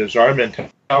situation is our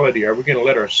mentality. Are we going to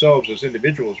let ourselves as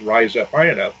individuals rise up high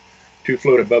enough to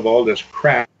float above all this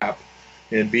crap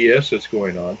and BS that's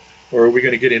going on? Or are we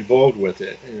going to get involved with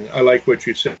it? And I like what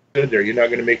you said there. You're not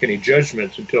going to make any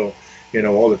judgments until,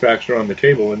 all the facts are on the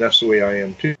table, and that's the way I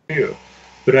am too.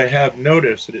 But I have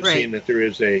noticed that it seems that there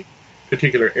is a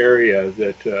particular area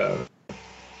that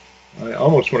I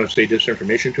almost want to say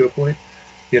disinformation to a point,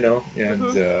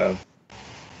 and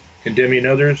condemning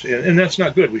others. And that's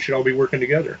not good. We should all be working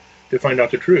together to find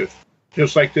out the truth.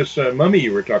 Just like this mummy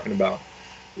you were talking about.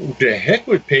 The heck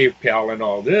with PayPal and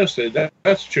all this? That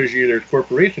shows you there's a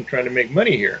corporation trying to make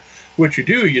money here. What you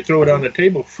do, you throw it on the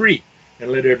table free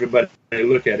and let everybody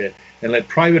look at it, and let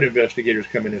private investigators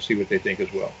come in and see what they think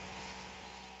as well.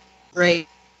 Right.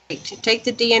 Take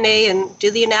the DNA and do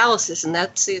the analysis, and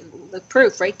that's the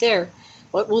proof right there.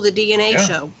 What will the DNA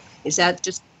show? Is that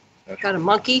just got a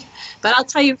monkey? But I'll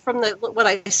tell you from what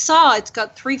I saw, it's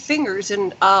got 3 fingers,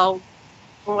 and from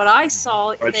what I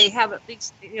saw, they have at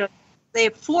least, they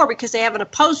have 4 because they have an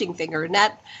opposing finger, and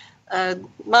that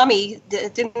mummy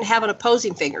didn't have an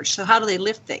opposing finger. So how do they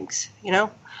lift things?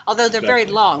 Although they're very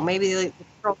long, maybe they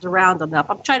curled around enough.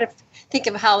 I'm trying to think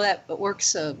of how that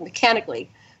works mechanically.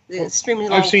 The extremely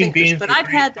long fingers. But I've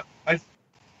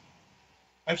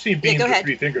seen beings with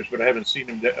 3 fingers, but I haven't seen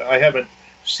them. I haven't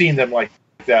seen them like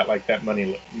that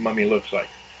mummy looks like.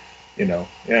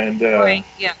 And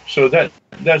so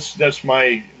that's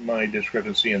my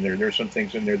discrepancy in there. There's some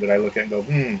things in there that I look at and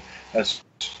go, that's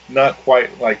not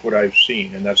quite like what I've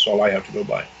seen, and that's all I have to go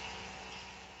by.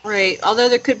 Right. Although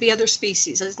there could be other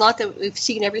species. It's not that we've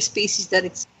seen every species that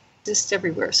exists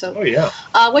everywhere. So. Oh yeah.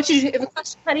 What did you have a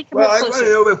question, Penny? Well, I want to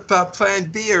know about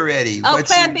Plan B already. Oh,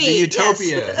 Plan B. The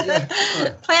utopia.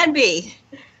 Yes. Plan B.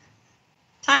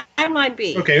 Timeline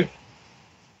B. Okay.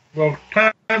 Well,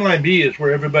 Timeline B is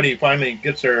where everybody finally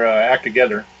gets their act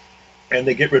together, and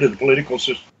they get rid of the political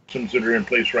systems that are in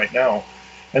place right now,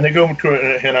 and they go to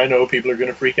it. And I know people are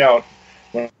going to freak out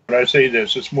when I say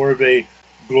this. It's more of a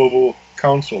global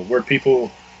council where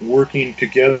people working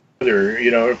together,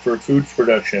 for food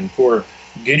production, for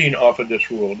getting off of this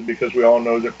world, because we all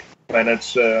know that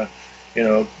planets,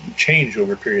 change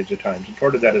over periods of time, and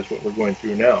part of that is what we're going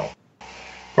through now.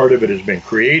 Part of it has been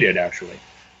created, actually.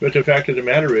 But the fact of the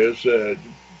matter is,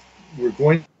 we're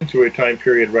going through a time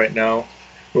period right now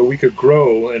where we could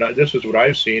grow, and this is what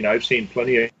I've seen. I've seen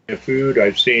plenty of food.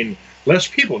 I've seen less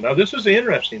people. Now, this is the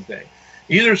interesting thing.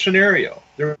 Either scenario,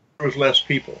 there was less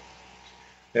people.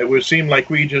 It would seem like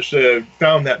we just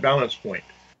found that balance point.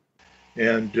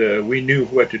 And we knew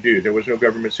what to do. There was no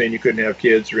government saying you couldn't have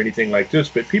kids or anything like this,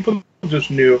 but people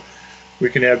just knew we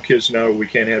can have kids now or we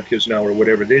can't have kids now or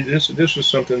whatever. This was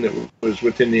something that was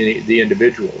within the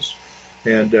individuals,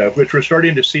 and which we're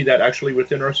starting to see that actually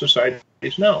within our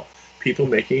societies now. People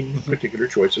making particular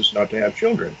choices not to have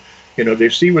children. They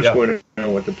see what's going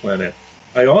on with the planet.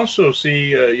 I also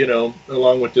see,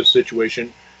 along with this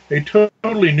situation, a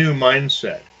totally new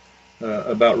mindset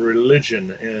about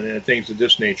religion and things of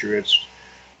this nature. It's,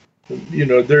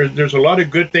 there's a lot of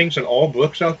good things in all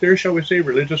books out there, shall we say,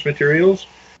 religious materials,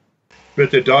 but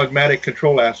the dogmatic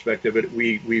control aspect of it,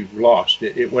 we've lost.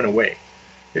 It went away.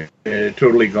 It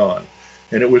totally gone.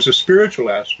 And it was a spiritual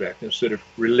aspect instead of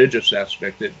religious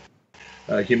aspect that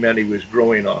humanity was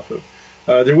growing off of.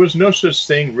 There was no such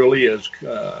thing really as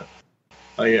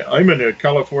I'm in a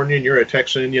Californian, you're a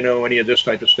Texan, any of this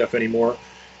type of stuff anymore.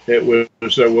 It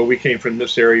was, we came from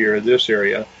this area or this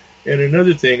area. And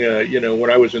another thing, when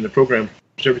I was in the program,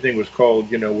 everything was called,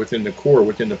 within the core,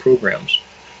 within the programs,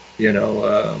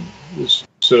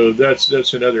 so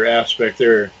that's another aspect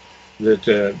there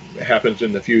that happens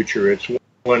in the future. It's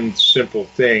one simple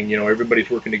thing, everybody's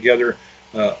working together.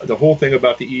 The whole thing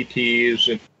about the ETs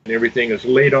and everything is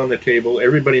laid on the table.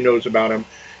 Everybody knows about them.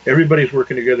 Everybody's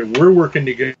working together. We're working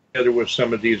together with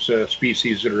some of these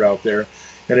species that are out there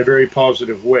in a very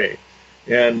positive way.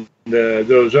 And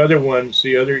those other ones,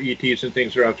 the other ETs and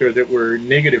things that are out there that were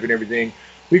negative and everything,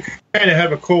 we kind of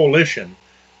have a coalition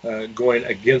going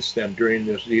against them during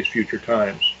these future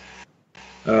times.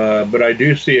 But I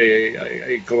do see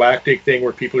a galactic thing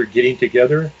where people are getting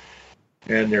together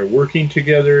and they're working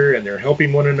together and they're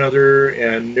helping one another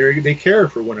and they care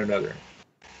for one another.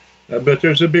 But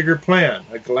there's a bigger plan,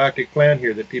 a galactic plan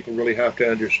here that people really have to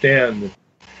understand.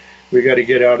 We got to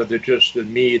get out of just the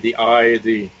me, the I,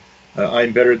 the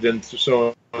I'm better than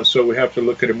so on. So we have to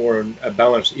look at a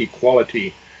balanced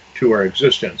equality to our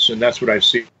existence, and that's what I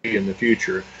see in the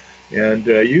future. And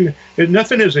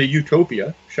nothing is a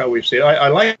utopia, shall we say? I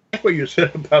like what you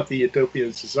said about the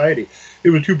utopian society. It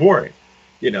was too boring,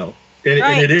 and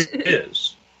it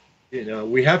is.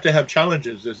 We have to have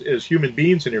challenges as human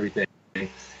beings and everything.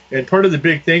 And part of the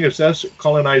big thing is us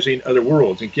colonizing other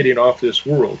worlds and getting off this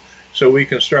world so we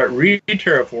can start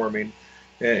re-terraforming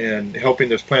and helping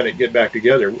this planet get back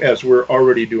together, as we're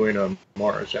already doing on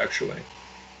Mars, actually.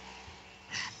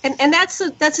 And that's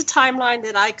a timeline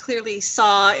that I clearly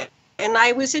saw. And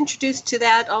I was introduced to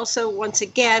that also once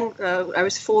again. I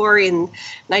was 4 in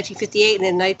 1958, and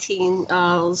in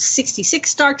 1966,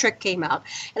 Star Trek came out.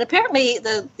 And apparently,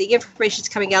 the information is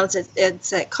coming out that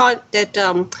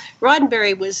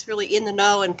Roddenberry was really in the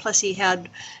know, and plus he had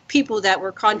people that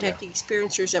were contacting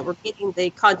experiencers that were getting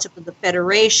the concept of the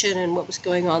Federation and what was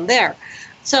going on there.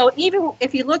 So even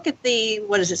if you look at the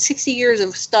 60 years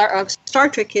of Star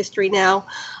Trek history now,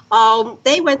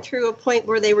 they went through a point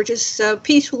where they were just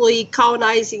peacefully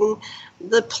colonizing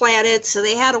the planet. So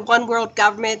they had a one-world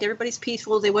government. Everybody's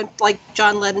peaceful. They went, like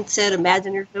John Lennon said,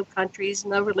 imagine there's no countries,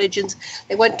 no religions.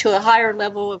 They went to a higher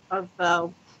level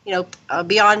of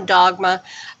beyond dogma.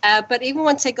 But even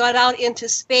once they got out into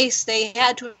space, they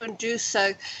had to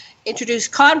introduce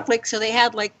conflict. So they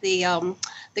had like the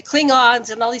Klingons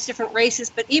and all these different races.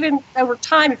 But even over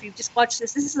time, if you just watch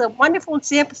this is a wonderful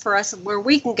example for us of where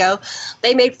we can go.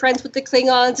 They made friends with the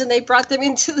Klingons and they brought them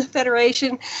into the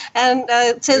Federation. And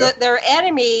that their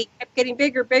enemy kept getting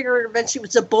bigger, and eventually it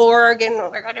was the Borg, and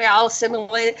they're going to be all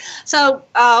assimilated. So,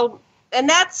 and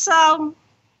that's...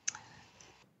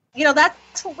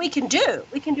 that's what we can do.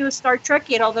 We can do a Star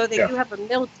Trekian, although they do have a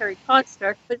military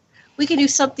construct, but we can do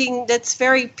something that's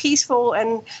very peaceful.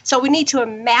 And so we need to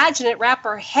imagine it, wrap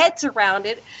our heads around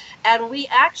it. And we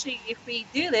actually, if we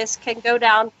do this, can go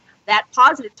down that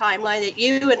positive timeline that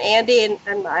you and Andy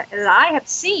and I have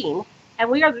seen. And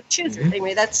we are the choosers. Mm-hmm.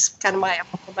 Anyway, that's kind of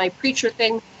my preacher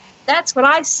thing. That's what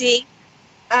I see.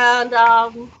 And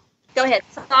go ahead,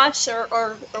 Sasha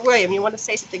or William, you want to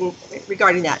say something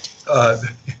regarding that?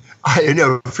 I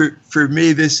know for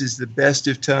me, this is the best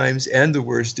of times and the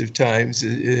worst of times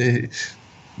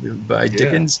by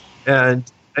Dickens. And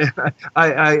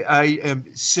I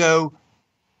am so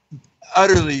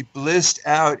utterly blissed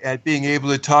out at being able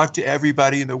to talk to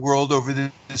everybody in the world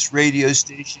over this radio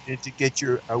station and to get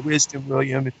your wisdom,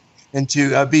 William, and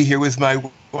to be here with my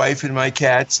wife and my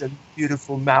cats and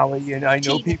beautiful Maui. And I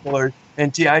know people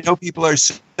are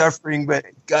suffering, but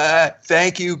God,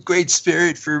 thank you, Great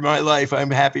Spirit, for my life.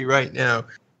 I'm happy right now.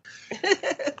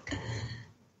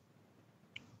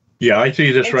 Yeah, I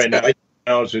see this right now.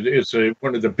 It's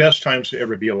one of the best times to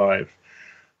ever be alive.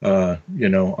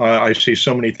 I see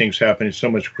so many things happening,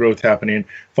 so much growth happening,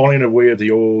 falling away of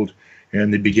the old,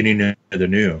 and the beginning of the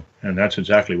new. And that's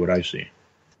exactly what I see.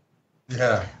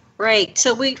 Yeah. Right.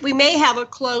 So we may have a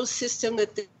closed system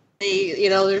that they're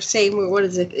saying, what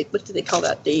is it? What do they call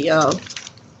that? The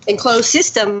enclosed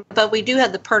system, but we do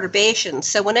have the perturbations.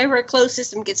 So whenever a closed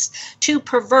system gets too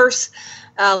perverse,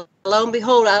 lo and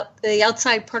behold, the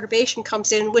outside perturbation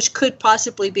comes in, which could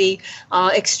possibly be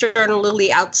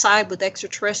externally outside with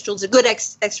extraterrestrials, the good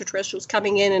extraterrestrials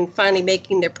coming in and finally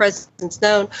making their presence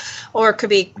known, or it could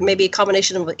be maybe a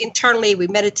combination of internally we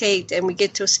meditate and we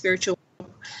get to a spiritual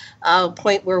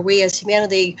point where we as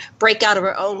humanity break out of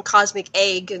our own cosmic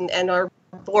egg and are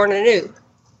born anew.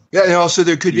 Yeah, and also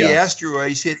there could be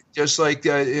asteroids hitting, just like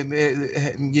caused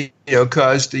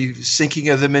the sinking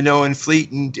of the Minoan fleet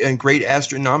and great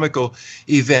astronomical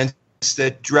events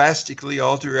that drastically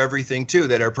alter everything too.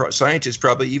 That our scientists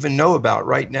probably even know about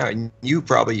right now, and you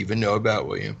probably even know about,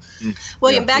 William.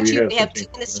 William, back to you. We have 2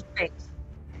 minutes straight.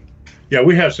 Yeah,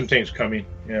 we have some things coming,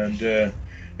 and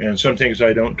some things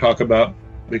I don't talk about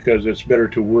because it's better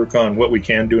to work on what we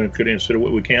can do instead of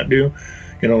what we can't do.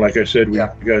 Like I said, we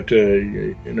got,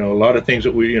 a lot of things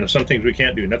that some things we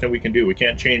can't do, nothing we can do. We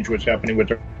can't change what's happening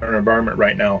with our environment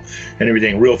right now and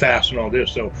everything real fast and all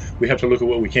this. So we have to look at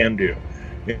what we can do.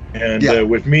 And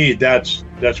with me, that's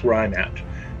where I'm at.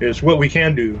 Is what we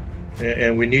can do.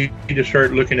 And we need to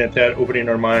start looking at that, opening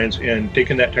our minds and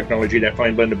taking that technology, that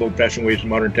fine blend of old-fashioned ways and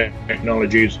modern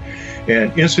technologies,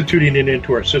 and instituting it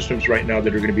into our systems right now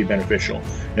that are going to be beneficial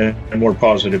and more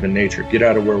positive in nature. Get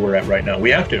out of where we're at right now. We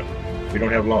have to. We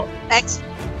don't have long. Thanks.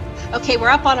 Okay, we're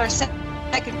up on our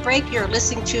second break. You're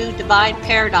listening to Divine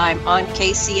Paradigm on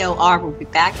KCOR. We'll be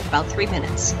back in about 3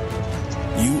 minutes.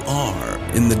 You are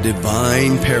in the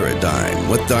Divine Paradigm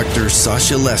with Dr.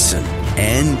 Sasha Lessin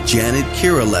and Janet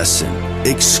Kira Lessin,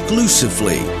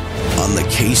 exclusively on the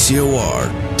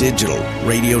KCOR Digital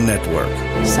Radio Network.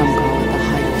 Some call it the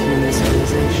height of human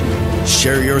civilization.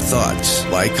 Share your thoughts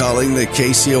by calling the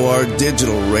KCOR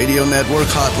Digital Radio Network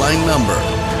hotline number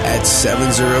at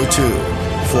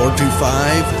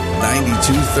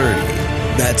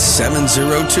 702-425-9230. That's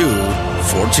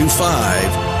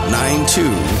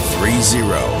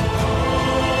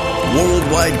 702-425-9230.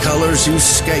 Worldwide colors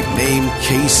use Skype name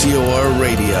KCOR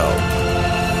Radio.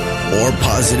 More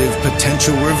positive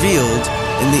potential revealed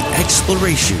in the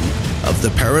exploration of the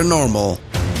paranormal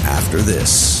after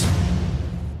this.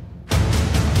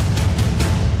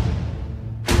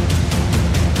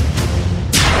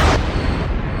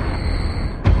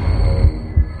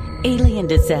 Alien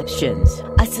Deceptions,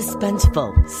 a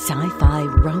suspenseful sci-fi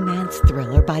romance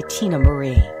thriller by Tina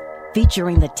Marie,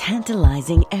 featuring the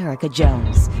tantalizing Erica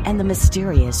Jones and the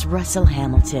mysterious Russell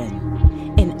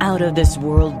Hamilton. An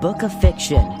out-of-this-world book of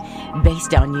fiction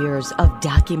based on years of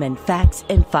document facts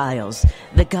and files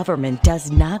the government does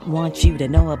not want you to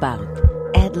know about,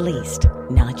 at least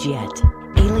not yet.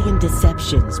 Alien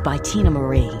Deceptions by Tina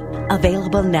Marie.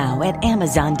 Available now at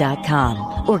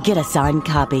Amazon.com or get a signed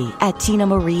copy at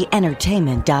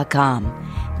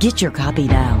TinaMarieEntertainment.com. Get your copy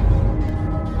now.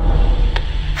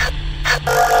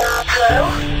 Hello?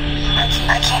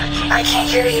 I can't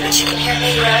hear you, but you can hear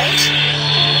me, right?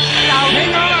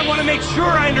 Hang on, I want to make sure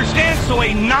I understand. So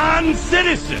a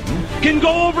non-citizen can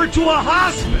go over to a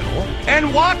hospital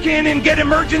and walk in and get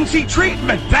emergency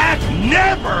treatment. That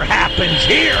never happens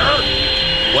here.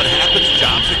 What happens?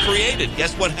 Jobs are created.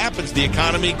 Guess what happens? The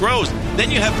economy grows. Then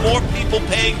you have more people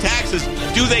paying taxes.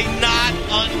 Do they not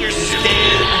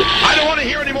understand? I don't want to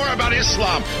hear any more about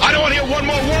Islam. I don't want to hear one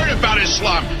more word about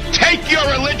Islam. Take your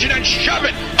religion and shove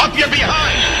it up your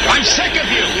behind. I'm sick of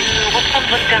you.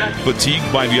 Fatigued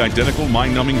by the identical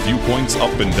mind-numbing viewpoints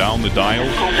up and down the dial?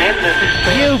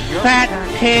 You fat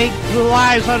pig who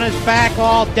lies on his back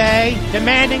all day,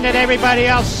 demanding that everybody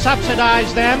else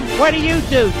subsidize them. What do you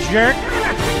do, jerk?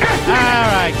 All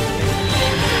right.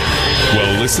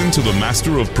 Well, listen to the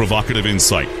master of provocative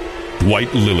insight,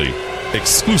 Dwight Lilly,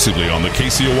 exclusively on the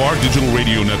KCOR Digital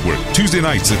Radio Network, Tuesday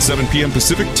nights at 7 p.m.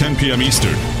 Pacific, 10 p.m.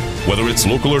 Eastern. Whether it's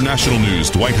local or national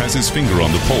news, Dwight has his finger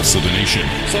on the pulse of the nation.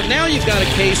 So now you've got a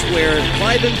case where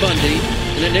Cliven Bundy,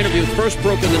 in an interview first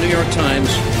broke in the New York Times,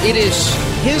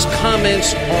 his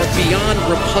comments are beyond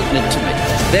repugnant to me.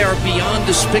 They are beyond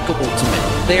despicable to me.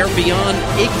 They are beyond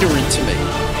ignorant to me.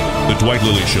 The Dwight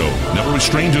Lilly Show, never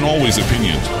restrained and always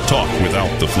opinioned. Talk without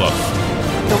the fluff.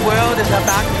 The world is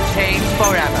about to change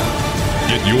forever.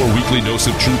 Get your weekly dose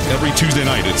of truth every Tuesday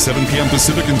night at 7 p.m.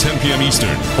 Pacific and 10 p.m.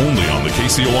 Eastern, only on the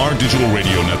KCOR Digital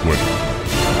Radio Network.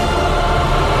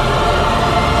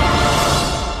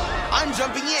 I'm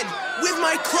jumping in with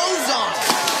my clothes on.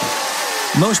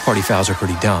 Most party fouls are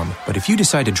pretty dumb, but if you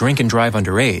decide to drink and drive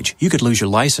underage, you could lose your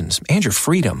license and your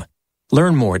freedom.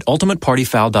 Learn more at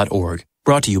ultimatepartyfoul.org.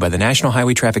 Brought to you by the National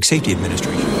Highway Traffic Safety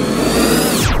Administration.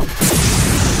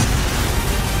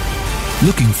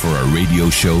 Looking for a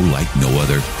radio show like no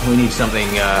other? We need something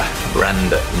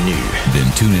brand new.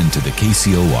 Then tune in to the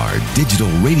KCOR Digital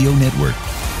Radio Network,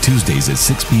 Tuesdays at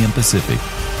 6 p.m. Pacific,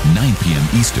 9 p.m.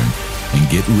 Eastern, and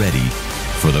get ready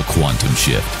for the quantum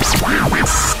shift.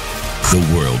 The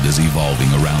world is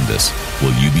evolving around us.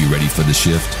 Will you be ready for the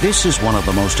shift? This is one of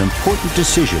the most important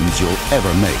decisions you'll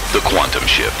ever make. The Quantum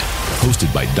Shift.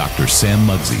 Hosted by Dr. Sam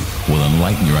Muggsy, will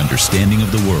enlighten your understanding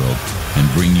of the world and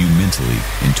bring you mentally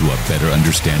into a better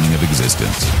understanding of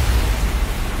existence.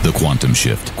 The Quantum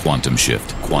Shift. Quantum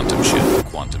Shift. Quantum Shift.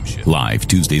 Quantum Shift. Live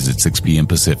Tuesdays at 6 p.m.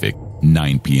 Pacific,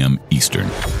 9 p.m. Eastern.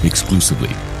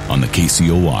 Exclusively on the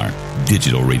KCOR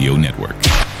Digital Radio Network.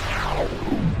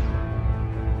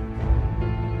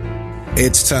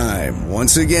 It's time,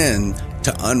 once again,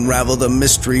 to unravel the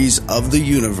mysteries of the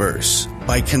universe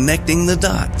by connecting the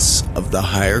dots of the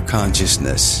higher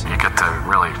consciousness. You get to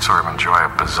really sort of enjoy a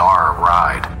bizarre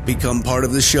ride. Become part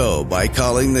of the show by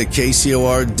calling the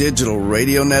KCOR Digital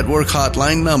Radio Network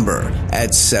hotline number at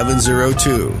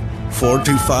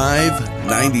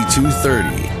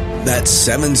 702-425-9230. That's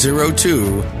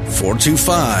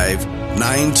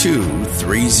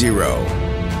 702-425-9230.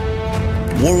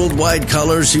 Worldwide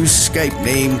callers use Skype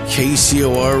name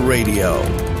KCOR Radio.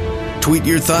 Tweet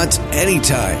your thoughts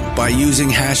anytime by using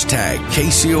hashtag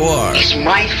KCOR. It's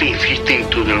my favorite thing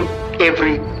to do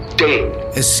every day.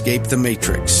 Escape the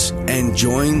Matrix and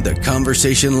join the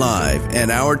conversation live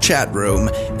in our chat room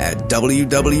at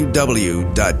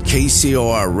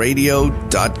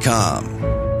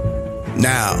www.kcorradio.com.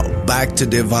 Now, back to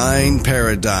Divine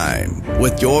Paradigm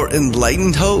with your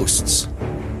enlightened hosts,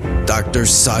 Dr.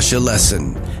 Sasha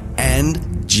Lessin and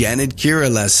Janet Kira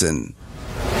Lessin.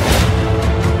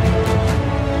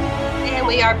 And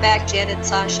we are back, Janet,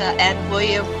 Sasha, and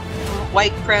William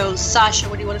WhiteCrow. Sasha,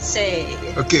 what do you want to say?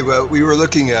 Okay, well, we were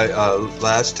looking at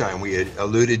last time, we had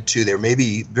alluded to there may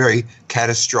be very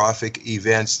catastrophic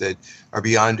events that are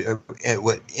beyond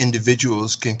what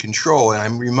individuals can control. And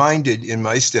I'm reminded in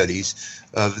my studies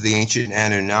of the ancient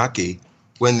Anunnaki.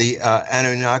 When the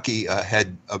Anunnaki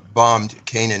had bombed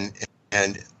Canaan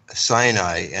and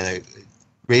Sinai, and a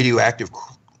radioactive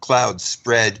cloud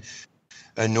spread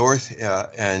north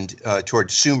and toward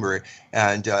Sumer,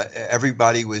 and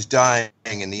everybody was dying,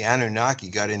 and the Anunnaki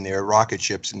got in their rocket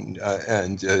ships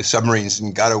and submarines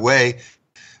and got away.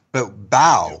 But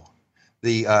Bao,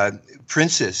 the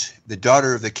princess, the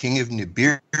daughter of the king of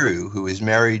Nibiru, who is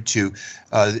married to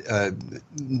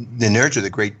Ninurta, the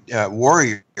great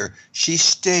warrior, she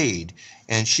stayed,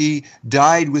 and she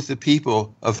died with the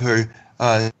people of her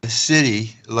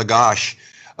city, Lagash,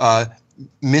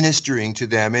 ministering to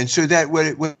them. And so that what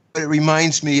it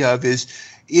reminds me of is,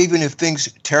 even if things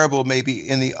terrible may be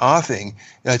in the offing,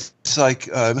 it's like,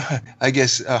 I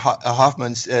guess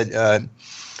Hoffman said,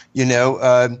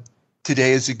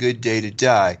 today is a good day to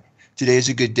die. Today is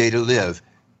a good day to live.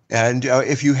 And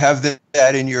if you have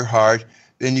that in your heart,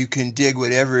 then you can dig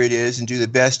whatever it is and do the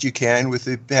best you can with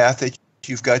the path that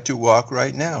you've got to walk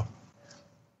right now.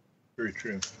 Very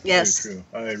true. Yes. Very true.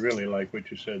 I really like what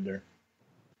you said there.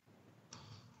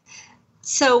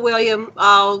 So, William,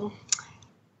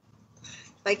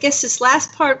 I guess this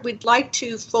last part, we'd like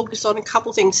to focus on a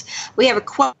couple things. We have a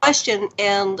question,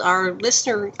 and our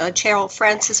listener, Cheryl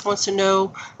Francis, wants to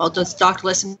know, well, does Dr.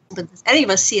 Lessin, but does any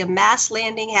of us see a mass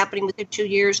landing happening within 2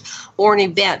 years or an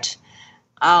event?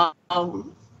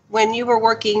 When you were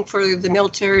working for the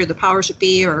military or the powers that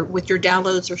be, or with your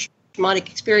downloads or shamanic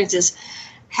experiences,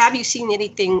 have you seen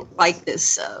anything like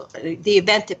this, the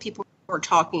event that people are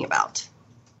talking about?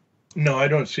 No, I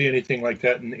don't see anything like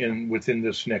that within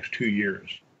this next 2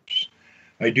 years.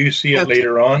 I do see it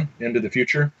later on into the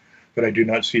future, but I do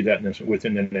not see that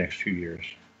within the next 2 years.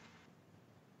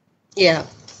 Yeah.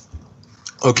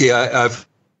 Okay, I'm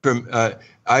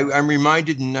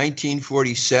reminded in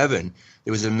 1947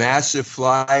 there was a massive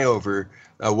flyover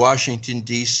Washington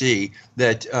D.C.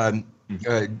 that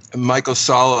Michael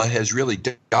Sala has really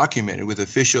documented with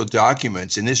official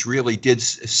documents, and this really did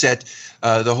set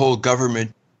the whole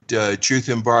government truth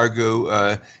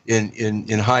embargo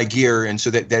in high gear, and so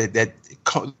that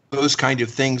those kind of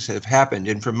things have happened.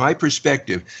 And from my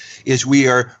perspective, is we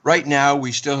are right now,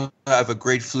 we still have a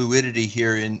great fluidity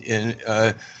here in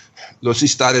Los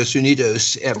Estados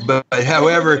Unidos, but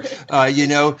however,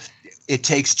 it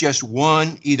takes just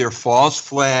one either false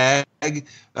flag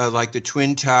like the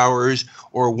Twin Towers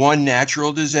or one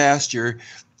natural disaster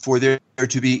for there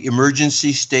to be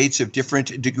emergency states of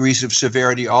different degrees of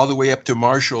severity, all the way up to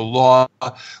martial law,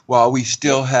 while we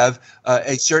still have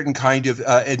a certain kind of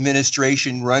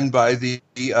administration run by the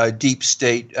deep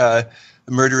state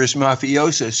murderous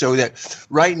mafiosa. So that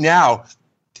right now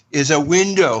is a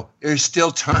window. There's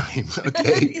still time.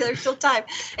 Okay, there's still time,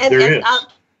 and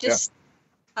just.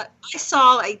 I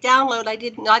saw a download. I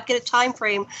did not get a time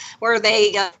frame where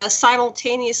they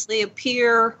simultaneously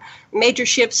appear major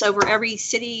ships over every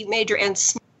city, major and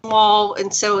small,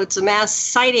 and so it's a mass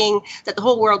sighting that the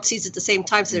whole world sees at the same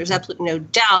time. So there's absolutely no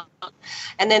doubt.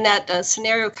 And then that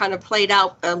scenario kind of played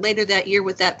out later that year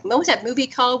with that. What was that movie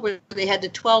called where they had the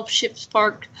 12 ships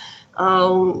parked?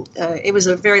 It was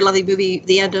a very lovely movie.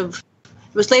 It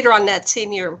was later on that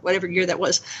same year, whatever year that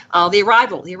was. The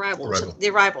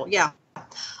Arrival. Yeah.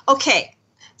 Okay,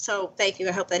 so thank you.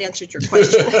 I hope that answered your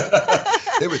question.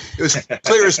 It was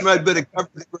clear as mud, but it covered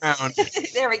the ground.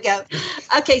 There we go.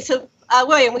 Okay, so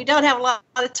William, we don't have a lot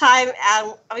of time,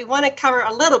 and we want to cover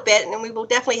a little bit, and we will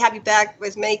definitely have you back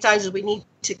as many times as we need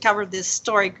to cover this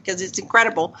story because it's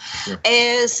incredible. Sure.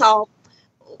 And so,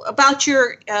 about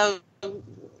your what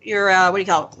do you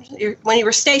call it? When you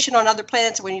were stationed on other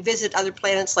planets, when you visit other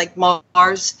planets like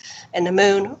Mars and the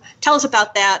Moon, tell us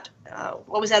about that.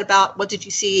 What was that about? What did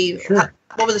you see? Sure.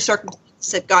 What were the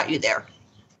circumstances that got you there?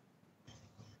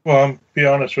 Well, I'll be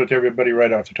honest with everybody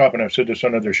right off the top, and I've said this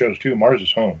on other shows too. Mars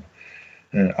is home,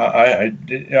 and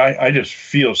I just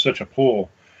feel such a pull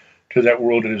to that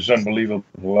world. It is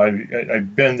unbelievable.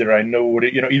 I've been there. I know what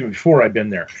it. Even before I've been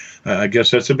there. I guess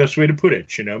that's the best way to put it.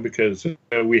 Because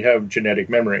we have genetic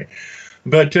memory.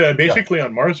 But basically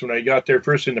on Mars, when I got there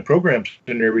first in the programs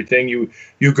and everything,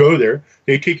 you go there,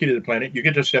 they take you to the planet, you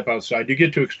get to step outside, you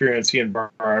get to experience the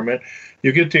environment,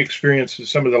 you get to experience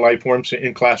some of the life forms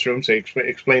in classrooms, they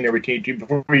explain everything to you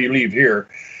before you leave here.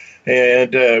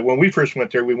 And when we first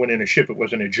went there, we went in a ship, it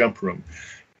wasn't a jump room,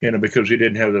 because we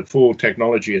didn't have the full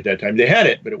technology at that time. They had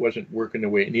it, but it wasn't working the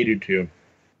way it needed to.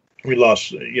 We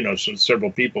lost,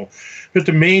 several people. But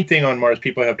the main thing on Mars,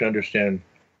 people have to understand,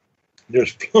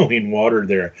 there's flowing water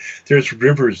there. There's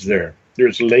rivers there.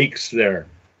 There's lakes there.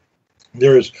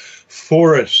 There's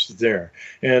forests there.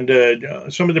 And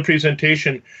some of the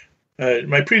presentation,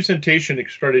 my presentation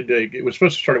started, it was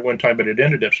supposed to start at one time, but it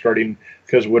ended up starting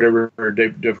because whatever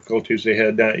difficulties they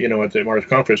had, at the Mars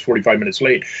conference, 45 minutes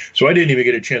late. So I didn't even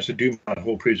get a chance to do my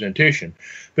whole presentation.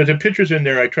 But the pictures in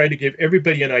there, I tried to give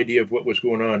everybody an idea of what was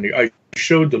going on. I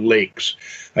showed the lakes.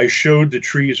 I showed the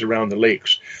trees around the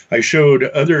lakes. I showed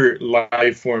other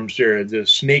life forms there, the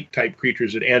snake-type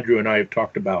creatures that Andrew and I have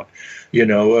talked about.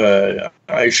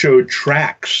 I showed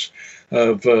tracks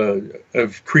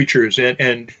of creatures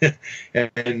and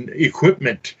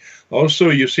equipment. Also,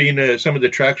 you've seen some of the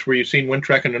tracks where you've seen one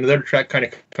track and another track kind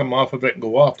of come off of it and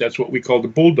go off. That's what we call the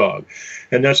Bulldog.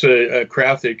 And that's a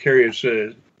craft that carries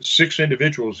 6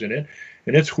 individuals in it,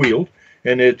 and it's wheeled.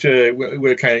 And it's a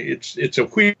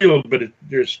wheel, but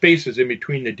there's spaces in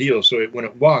between the deals. So when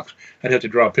it walks, I'd have to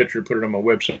draw a picture, put it on my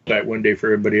website one day for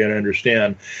everybody to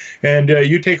understand. And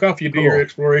you take off, you do your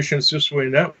explorations this way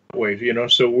and that way,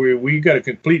 So we got a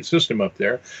complete system up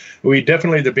there. We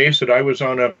definitely, the base that I was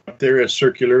on up there is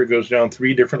circular. It goes down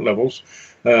 3 different levels.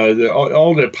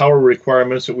 All the power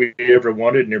requirements that we ever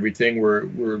wanted and everything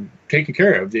were taken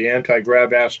care of. The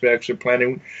anti-grav aspects of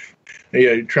planning.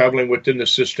 Traveling within the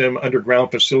system,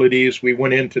 underground facilities. We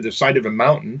went into the side of a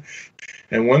mountain,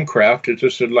 and one craft is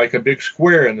just like a big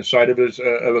square in the side of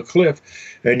a cliff,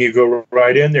 and you go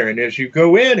right in there. And as you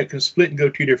go in, it can split and go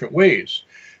 2 different ways.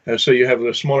 So you have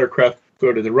the smaller craft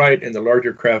go to the right and the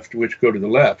larger craft which go to the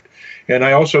left. And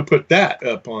I also put that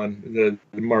up on the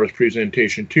Mars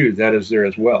presentation too. That is there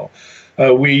as well.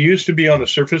 We used to be on the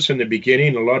surface in the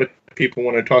beginning. A lot of people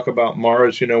want to talk about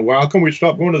Mars, how come we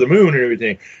stopped going to the moon and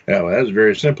everything? Well, that's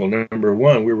very simple. Number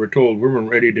one, we were told we weren't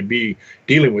ready to be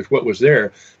dealing with what was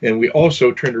there. And we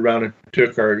also turned around and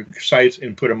took our sites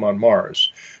and put them on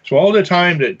Mars. So all the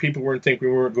time that people weren't thinking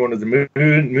we weren't going to the moon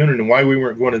and why we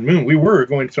weren't going to the moon, we were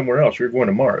going somewhere else. We were going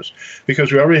to Mars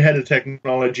because we already had the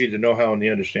technology, the know-how, and the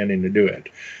understanding to do it.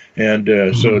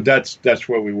 And so that's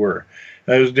where we were.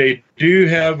 As they do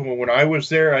have, when I was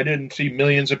there, I didn't see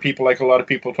millions of people like a lot of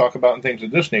people talk about and things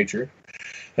of this nature.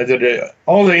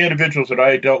 All the individuals that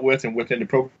I dealt with and within the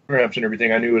programs and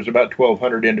everything, I knew was about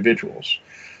 1,200 individuals,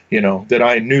 that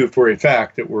I knew for a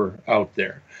fact that were out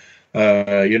there.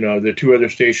 The 2 other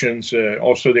stations,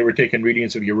 also they were taking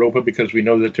readings of Europa because we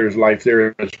know that there's life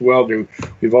there as well.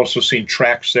 We've also seen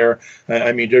tracks there.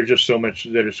 There's just so much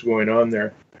that is going on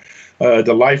there.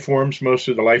 The life forms, most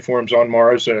of the life forms on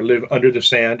Mars live under the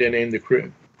sand and in the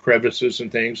crevices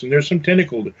and things. And there's some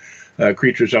tentacled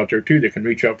creatures out there too that can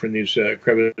reach out from these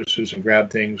crevices and grab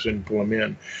things and pull them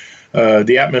in.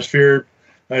 The atmosphere,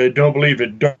 I don't believe a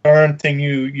darn thing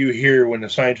you hear when the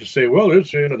scientists say, well,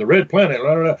 it's the red planet.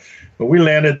 Blah, blah, blah. When we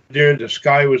landed there, the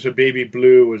sky was a baby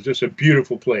blue. It was just a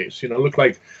beautiful place. It looked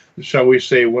like, shall we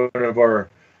say, one of our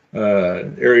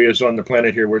areas on the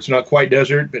planet here where it's not quite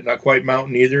desert, but not quite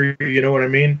mountain either. You know what I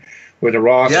mean? With the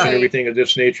rocks and everything of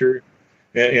this nature.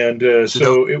 And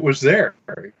so it was there.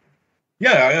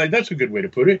 Yeah, that's a good way to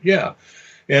put it. Yeah.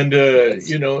 And,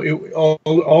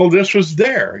 all this was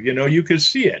there. You could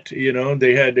see it.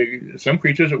 They had some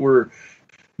creatures that were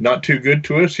not too good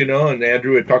to us, and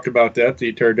Andrew had talked about that,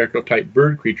 the pterodactyl type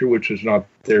bird creature, which is not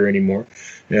there anymore.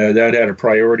 That had a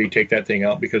priority, take that thing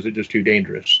out because it's just too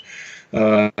dangerous.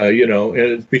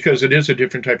 Because it is a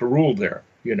different type of rule there.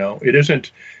 It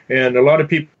isn't. And a lot of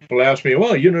people ask me,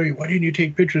 well, why didn't you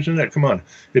take pictures in that? Come on.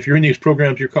 If you're in these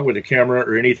programs, you're caught with a camera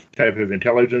or any type of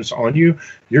intelligence on you,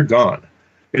 you're gone.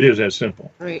 It is that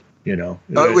simple. Right.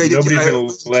 Nobody's going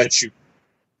to let you.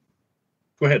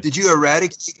 Go ahead. Did you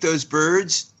eradicate those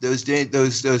birds?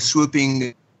 Those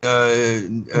swooping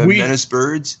menace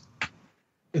birds?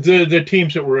 The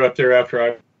teams that were up there after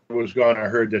I was gone, I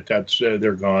heard that's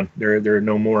they're gone. They're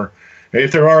no more.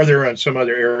 If there are, they're on some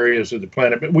other areas of the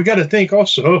planet. But we got to think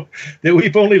also that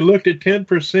we've only looked at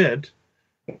 10%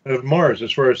 of Mars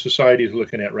as far as society is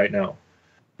looking at right now.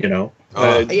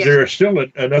 There are still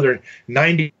another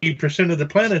 90% of the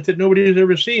planet that nobody has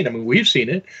ever seen. I mean, we've seen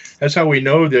it. That's how we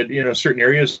know that, certain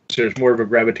areas there's more of a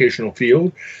gravitational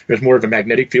field. There's more of a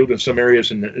magnetic field in some areas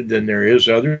than there is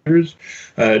others.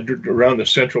 Around the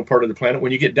central part of the planet,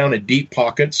 when you get down to deep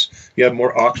pockets, you have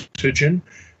more oxygen,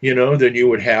 than you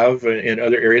would have in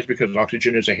other areas because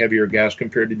oxygen is a heavier gas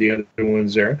compared to the other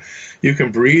ones there. You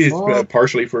can breathe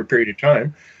partially for a period of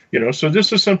time. So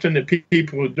this is something that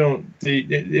people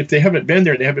if they haven't been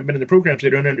there, they haven't been in the programs, they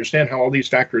don't understand how all these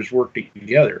factors work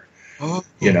together. So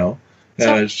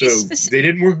they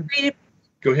didn't work.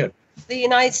 Go ahead. The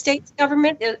United States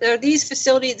government, are these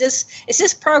facilities, is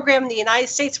this program the United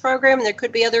States program, and there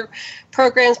could be other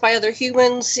programs by other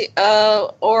humans,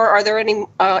 or are there any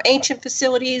ancient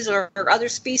facilities or other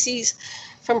species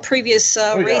from previous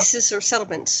races or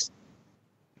settlements?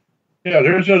 Yeah,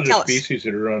 there's other species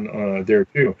that are on there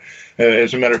too.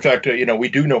 As a matter of fact, we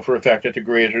do know for a fact that the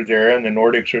Greys are there and the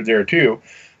Nordics are there too.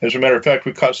 As a matter of fact,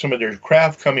 we caught some of their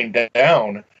craft coming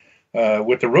down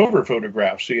with the rover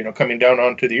photographs, coming down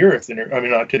onto the Earth,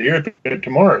 not to the Earth, but to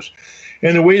Mars.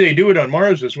 And the way they do it on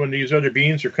Mars is when these other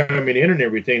beings are coming in and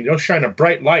everything, they'll shine a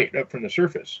bright light up from the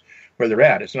surface where they're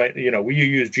at. It's not, we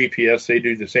use GPS, they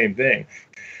do the same thing.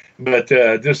 But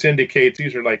this indicates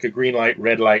these are like a green light,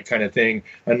 red light kind of thing.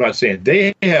 I'm not saying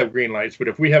they have green lights, but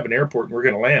if we have an airport and we're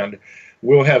going to land,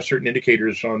 we'll have certain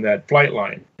indicators on that flight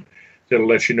line that'll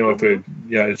let you know if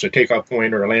it's a takeoff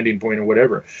point or a landing point or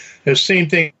whatever. The same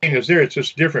thing as there, it's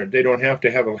just different. They don't have to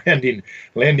have a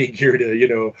landing gear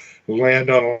to, land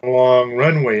on a long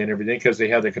runway and everything because they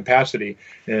have the capacity.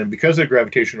 And because of the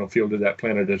gravitational field of that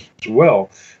planet as well,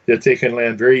 that they can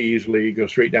land very easily, go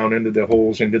straight down into the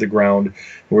holes, into the ground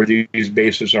where these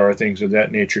bases are, things of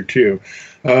that nature too.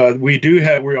 We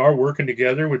are working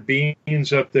together with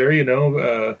beings up there,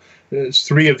 There's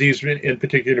 3 of these in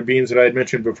particular beings that I had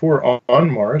mentioned before on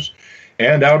Mars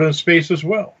and out in space as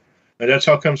well. And that's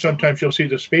how come sometimes you'll see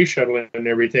the space shuttle and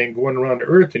everything going around the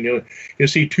Earth and you'll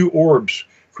see 2 orbs,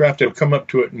 craft that'll come up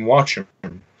to it and watch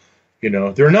them.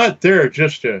 They're not there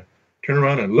just to turn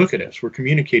around and look at us. We're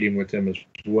communicating with them as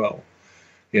well.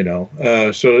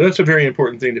 So that's a very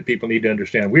important thing that people need to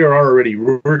understand. We are already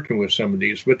working with some of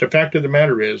these, but the fact of the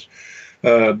matter is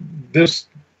this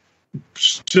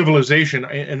civilization,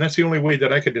 and that's the only way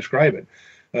that I could describe it.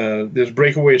 This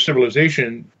breakaway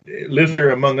civilization lives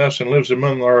there among us and lives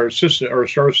among our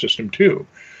star system too.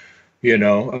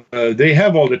 They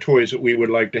have all the toys that we would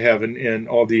like to have and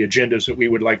all the agendas that we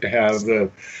would like to have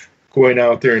going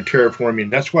out there and terraforming.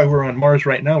 That's why we're on Mars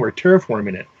right now. We're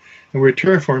terraforming it, and we're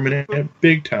terraforming it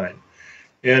big time.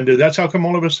 And that's how come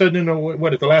all of a sudden, in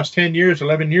the last 10 years,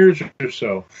 11 years or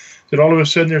so, that all of a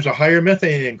sudden there's a higher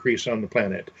methane increase on the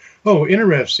planet. Oh,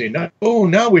 interesting.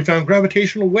 Now we found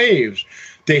gravitational waves.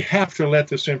 They have to let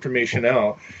this information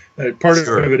out. Part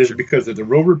of it is because of the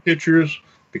rover pictures,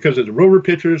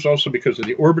 also because of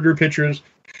the orbiter pictures,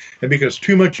 and because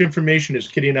too much information is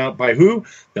getting out by who?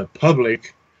 The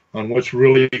public on what's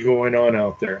really going on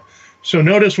out there. So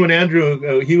notice when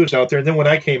Andrew, he was out there, and then when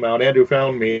I came out, Andrew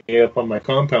found me up on my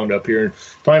compound up here, and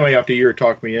finally after a year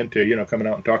talked me into, coming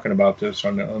out and talking about this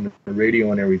on the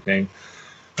radio and everything,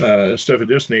 stuff of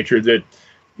this nature that,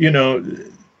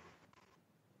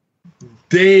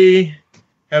 they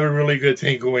have a really good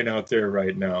thing going out there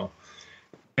right now.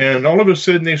 And all of a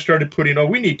sudden they started putting,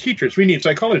 we need teachers, we need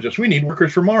psychologists, we need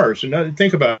workers for Mars. And now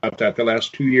think about that the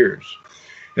last 2 years.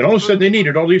 And all of a sudden they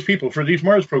needed all these people for these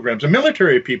Mars programs. And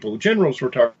military people, generals were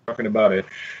talking about it.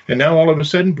 And now all of a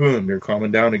sudden, boom, they're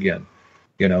calming down again,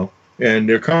 And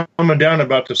they're calming down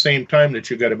about the same time that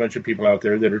you got a bunch of people out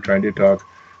there that are trying to talk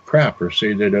crap or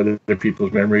say that other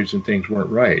people's memories and things weren't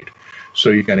right. So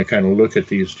you kind of look at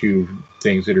these two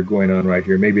things that are going on right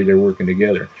here. Maybe they're working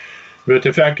together. But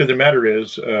the fact of the matter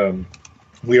is,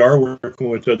 we are working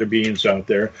with other beings out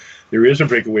there. There is a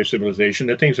breakaway civilization.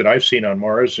 The things that I've seen on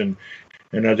Mars and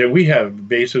that we have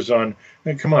bases on.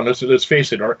 Come on, let's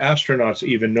face it. Our astronauts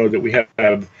even know that we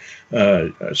have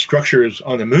structures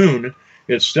on the moon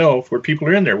itself where people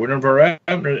are in there. One of our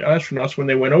astronauts, when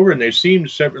they went over and they seen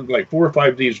 4 or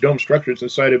 5 of these dome structures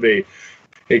inside of a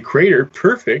crater,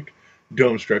 perfect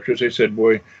dome structures, they said,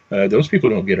 boy, those people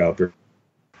don't get out there.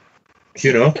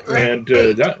 And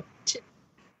that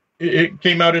it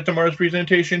came out at the Mars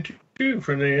presentation too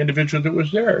from the individual that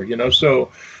was there.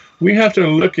 So we have to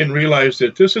look and realize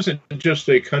that this isn't just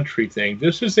a country thing.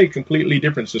 This is a completely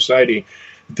different society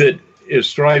that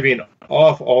is thriving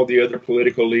off all the other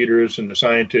political leaders and the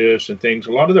scientists and things.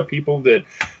 A lot of the people that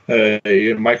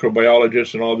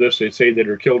microbiologists and all this, they say that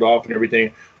are killed off and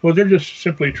everything. Well, they're just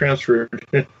simply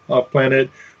transferred off planet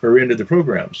or into the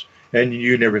programs. And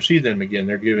you never see them again.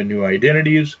 They're given new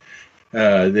identities.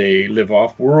 They live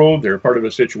off-world. They're part of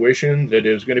a situation that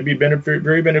is going to be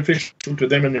very beneficial to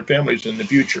them and their families in the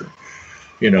future.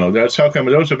 That's how come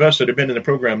those of us that have been in the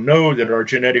program know that our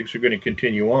genetics are going to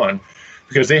continue on,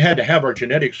 because they had to have our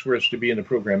genetics for us to be in the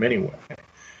program anyway.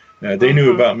 They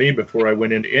knew about me before I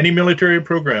went into any military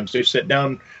programs. They sat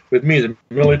down with me. The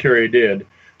military did.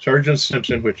 Sergeant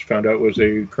Simpson, which found out was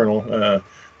a colonel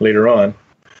later on,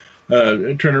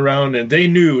 turn around and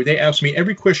they asked me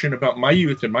every question about my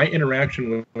youth and my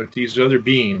interaction with these other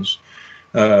beings.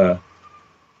 And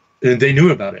they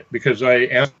knew about it because I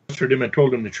answered them and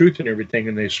told them the truth and everything,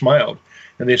 and they smiled.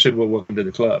 And they said, well, welcome to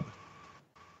the club.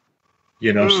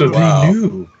 So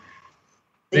wow.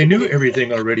 They knew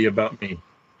everything already about me.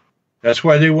 That's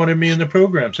why they wanted me in the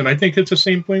programs. And I think it's the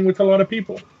same thing with a lot of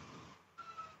people.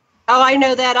 Oh, I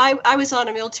know that. I was on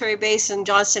a military base in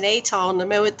Johnston Atoll, and the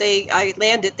moment I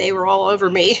landed, they were all over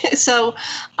me. So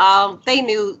they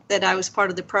knew that I was part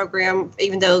of the program,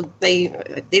 even though they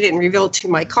didn't reveal it to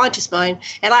my conscious mind.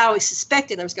 And I always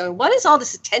suspected. I was going, what is all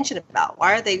this attention about?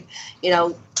 Why are they,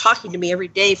 talking to me every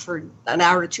day for an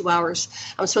hour to 2 hours?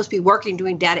 I'm supposed to be working,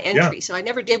 doing data entry. Yeah. So I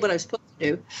never did what I was supposed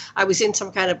to do. I was in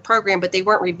some kind of program, but they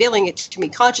weren't revealing it to me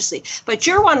consciously. But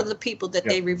you're one of the people that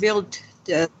they revealed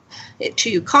it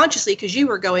to you consciously, because you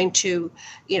were going to,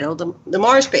 the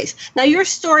Mars base. Now, your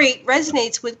story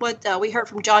resonates with what we heard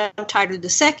from John Titor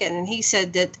II, and he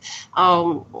said that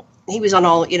he was on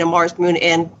all, Mars, Moon,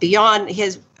 and beyond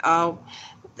his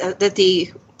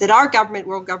that our government,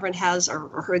 world government, has,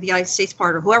 or the United States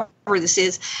part, or whoever this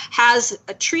is, has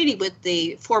a treaty with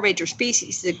the 4 major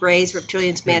species: the Greys,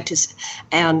 reptilians, mantis,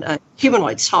 and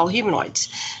humanoids, tall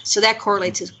humanoids. So that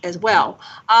correlates as well.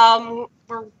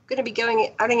 We're going to be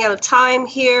running out of time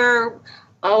here.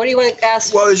 What do you want to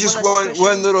ask? Well, there's just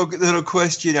one little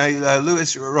question.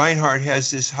 Louis Reinhardt has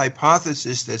this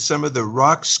hypothesis that some of the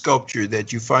rock sculpture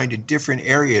that you find in different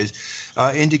areas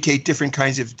indicate different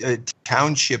kinds of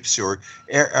townships or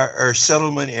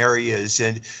settlement areas,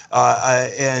 and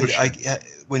I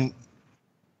wanted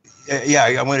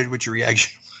what your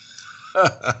reaction.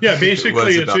 Yeah,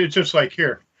 basically, it's just like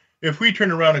here. If we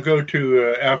turn around and go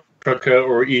to Africa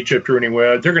or Egypt or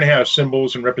anywhere, they're going to have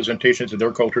symbols and representations of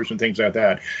their cultures and things like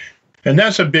that. And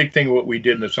that's a big thing what we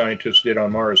did and the scientists did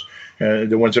on Mars.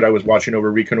 The ones that I was watching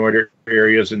over reconnoiter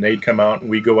areas, and they'd come out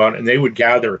and we'd go out and they would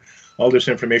gather all this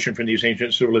information from these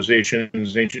ancient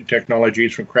civilizations, ancient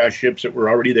technologies, from crash ships that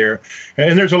were already there.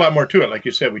 And there's a lot more to it. Like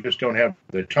you said, we just don't have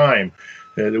the time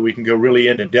that we can go really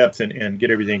into depth and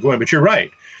get everything going. But you're right.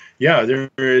 Yeah, there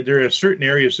are certain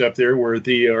areas up there where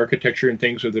the architecture and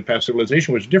things of the past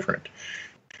civilization was different.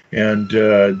 And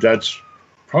that's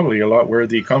probably a lot where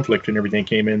the conflict and everything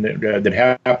came in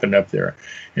that happened up there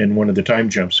in one of the time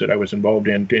jumps that I was involved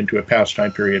in into a past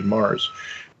time period in Mars.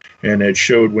 And it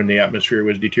showed when the atmosphere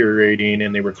was deteriorating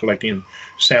and they were collecting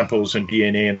samples and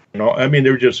DNA and all. I mean,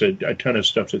 there was just a ton of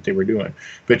stuff that they were doing.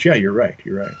 But yeah, you're right.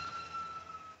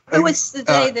 Who was the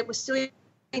day that was doing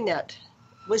that?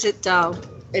 Was it,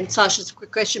 and Sasha's a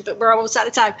quick question, but we're almost out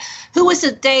of time. Who was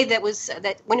the day that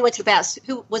when you went to the past?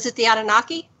 Who was it? The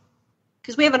Anunnaki?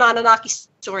 Because we have an Anunnaki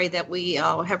story that we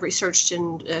have researched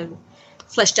and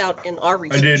fleshed out in our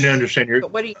research. I didn't understand your.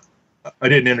 But what do you? I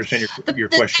didn't understand your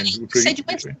question. You said you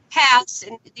went to the past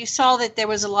and you saw that there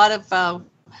was a lot of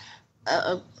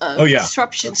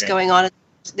disruptions going on.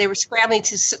 They were scrambling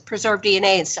to preserve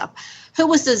DNA and stuff. Who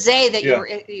was the Zay that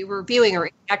you were viewing or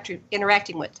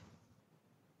interacting with?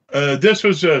 This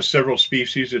was several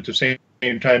species at the same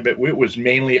time, but it was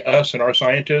mainly us and our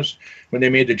scientists when they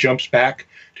made the jumps back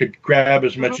to grab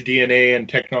as much DNA and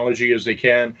technology as they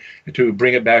can to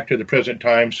bring it back to the present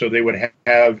time, so they would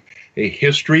have a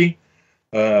history,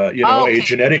 a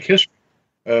genetic history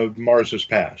of Mars's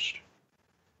past.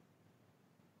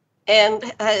 And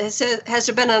has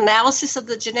there been an analysis of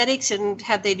the genetics, and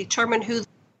have they determined who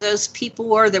those people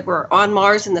were that were on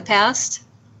Mars in the past?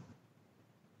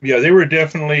 Yeah, they were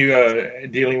definitely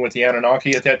dealing with the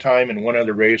Anunnaki at that time and one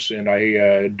other race, and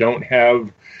I don't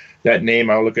have that name.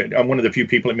 I'm one of the few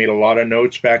people that made a lot of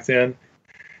notes back then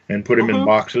and put them in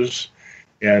boxes.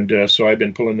 And so I've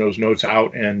been pulling those notes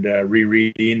out and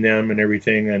rereading them and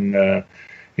everything, and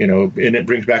and it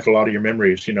brings back a lot of your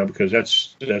memories, because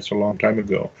that's a long time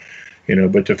ago.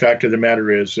 But the fact of the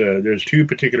matter is, there's two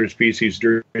particular species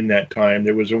during that time.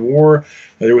 There was a war,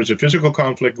 there was a physical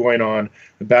conflict going on,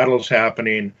 the battles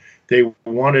happening.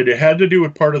 It had to do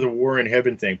with part of the war in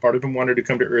heaven thing. Part of them wanted to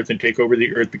come to Earth and take over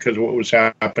the Earth because of what was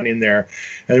happening there.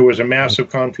 And there was a massive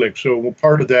conflict. So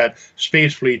part of that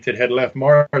space fleet that had left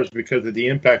Mars because of the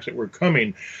impacts that were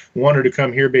coming wanted to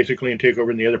come here basically and take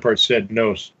over, and the other part said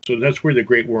no. So that's where the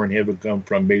Great War in Heaven come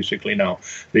from basically now,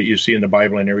 that you see in the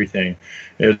Bible and everything.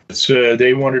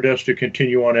 They wanted us to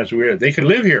continue on as we were. They could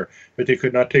live here, but they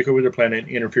could not take over the planet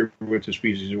and interfere with the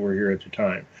species that were here at the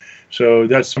time. So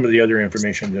that's some of the other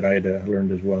information that I had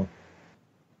learned as well.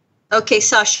 Okay,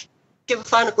 Sasha, do you have a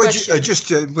final question?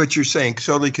 Just what you're saying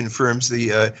totally confirms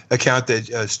the account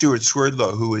that Stuart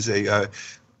Swerdlow, who was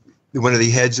one of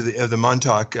the heads of the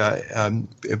Montauk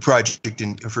project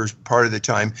in the first part of the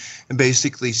time, and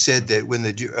basically said that when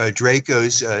the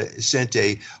Dracos sent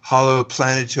a hollow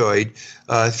planetoid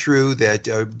through that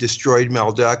destroyed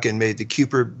Malduk and made the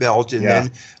Kuiper belt, and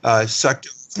then sucked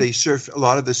a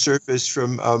lot of the surface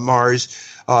from Mars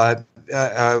water,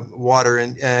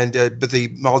 but the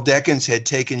Maldecans had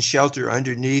taken shelter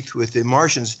underneath with the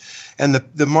Martians, and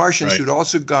the Martians who'd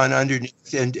also gone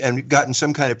underneath and gotten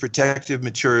some kind of protective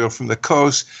material from the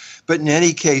coast. But in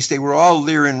any case, they were all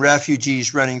Lyran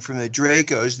refugees running from the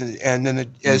Dracos, and then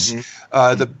as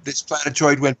this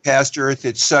planetoid went past Earth,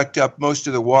 it sucked up most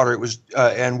of the water. It was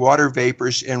and water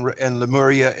vapors, and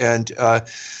Lemuria and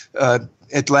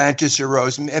Atlantis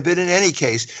arose. But in any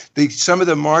case, some of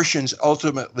the Martians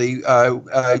ultimately,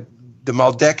 the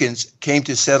Maldecans, came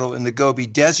to settle in the Gobi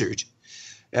Desert,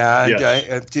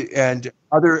 and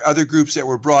other groups that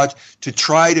were brought to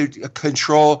try to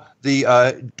control the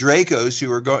Dracos, who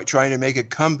were trying to make a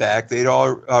comeback. They'd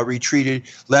all retreated,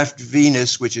 left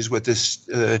Venus, which is what this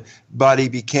body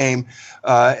became,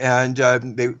 and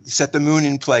they set the moon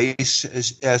in place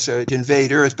as to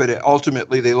invade Earth, but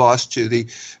ultimately they lost to the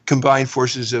combined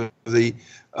forces of the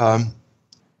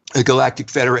Galactic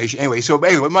Federation. Anyway,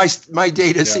 my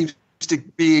data seems to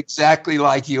be exactly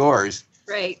like yours.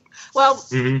 Right. Well,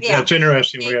 it's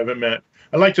interesting. We haven't met.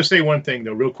 I'd like to say one thing,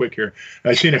 though, real quick here.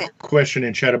 I've seen a question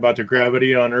in chat about the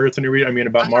gravity on Earth and everything. I mean,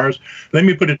 about Mars. Let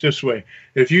me put it this way.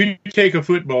 If you take a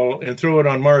football and throw it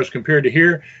on Mars compared to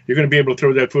here, you're going to be able to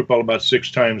throw that football about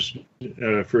 6 times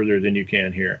further than you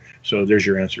can here. So there's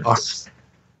your answer. Awesome.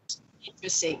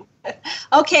 Interesting.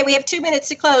 Okay, we have 2 minutes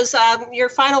to close. Your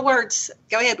final words.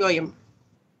 Go ahead, William.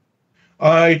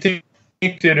 I think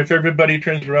that if everybody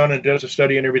turns around and does a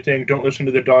study and everything, don't listen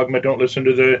to the dogma, don't listen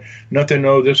to the nothing,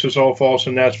 no, this is all false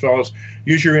and that's false.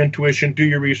 Use your intuition, do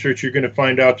your research. You're going to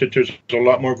find out that there's a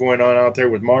lot more going on out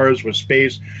there with Mars, with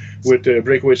space, with the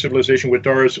breakaway civilization, with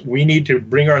ours. We need to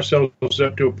bring ourselves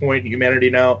up to a point in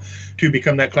humanity now to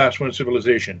become that class 1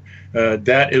 civilization.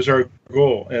 That is our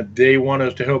goal, and they want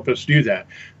us to help us do that.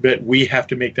 But we have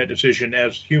to make that decision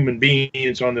as human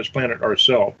beings on this planet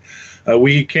ourselves.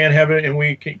 We can't have it, and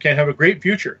we can't have a great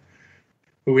future,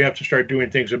 but we have to start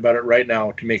doing things about it right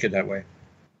now to make it that way.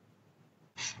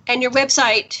 And your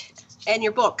website and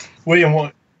your book.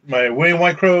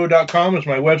 WilliamWhiteCrow.com is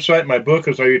my website. My book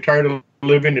is Are You Tired of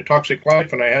Living a Toxic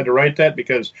Life? And I had to write that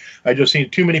because I just seen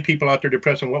too many people out there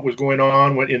depressed on what was going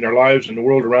on in their lives and the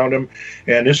world around them.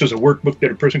 And this is a workbook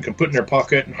that a person can put in their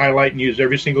pocket and highlight and use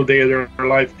every single day of their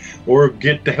life, or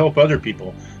get to help other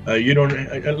people.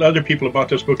 Other people about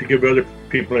this book to give other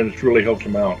people, and it's really helped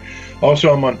them out.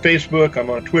 Also, I'm on Facebook, I'm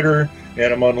on Twitter,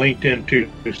 and I'm on LinkedIn too,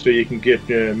 so you can get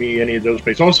me any of those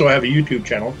places. Also, I have a YouTube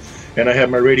channel, and I have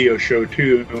my radio show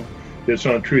too. It's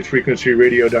on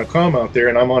truthfrequencyradio.com out there,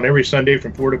 and I'm on every Sunday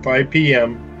from 4 to 5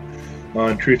 p.m.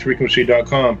 on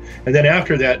truthfrequency.com. And then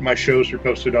after that, my shows are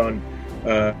posted on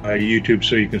YouTube,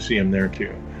 so you can see them there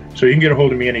too. So you can get a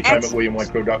hold of me anytime at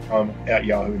WilliamWhiteCrow.com, at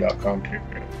yahoo.com too.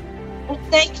 Well,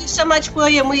 thank you so much,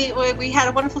 William. We had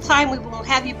a wonderful time. We will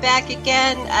have you back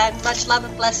again. And much love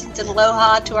and blessings and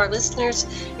aloha to our listeners.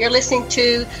 You're listening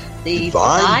to the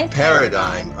Divine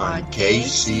Paradigm on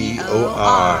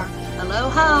KCOR.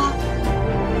 Aloha.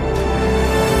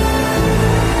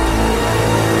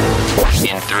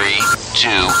 In 3, 2,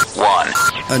 1.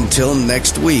 Until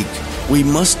next week, we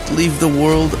must leave the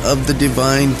world of the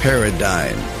divine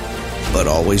paradigm. But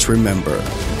always remember,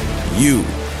 you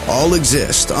all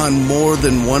exist on more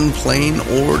than one plane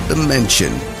or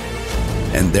dimension.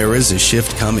 And there is a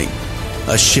shift coming.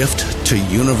 A shift to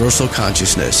universal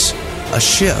consciousness. A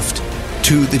shift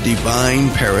to the divine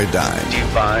paradigm.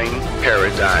 Divine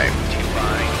paradigm.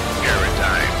 Divine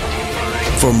paradigm.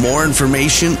 For more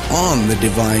information on the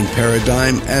divine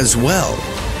paradigm, as well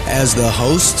as the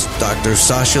hosts, Dr.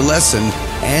 Sasha Lessin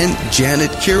and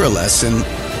Janet Kira Lessin,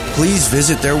 please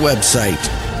visit their website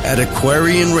at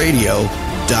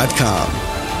aquarianradio.com.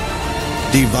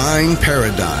 Divine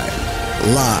Paradigm,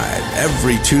 live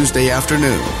every Tuesday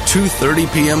afternoon, 2:30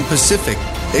 p.m. Pacific,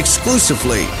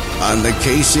 exclusively on the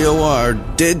KCOR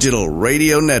Digital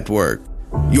Radio Network.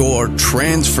 Your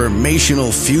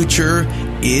transformational future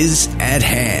is at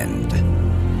hand.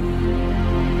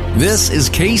 This is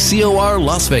KCOR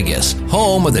Las Vegas,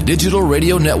 home of the Digital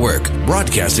Radio Network,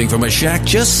 broadcasting from a shack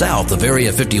just south of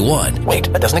Area 51.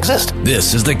 Wait, that doesn't exist.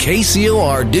 This is the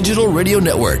KCOR Digital Radio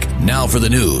Network. Now for the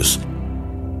news.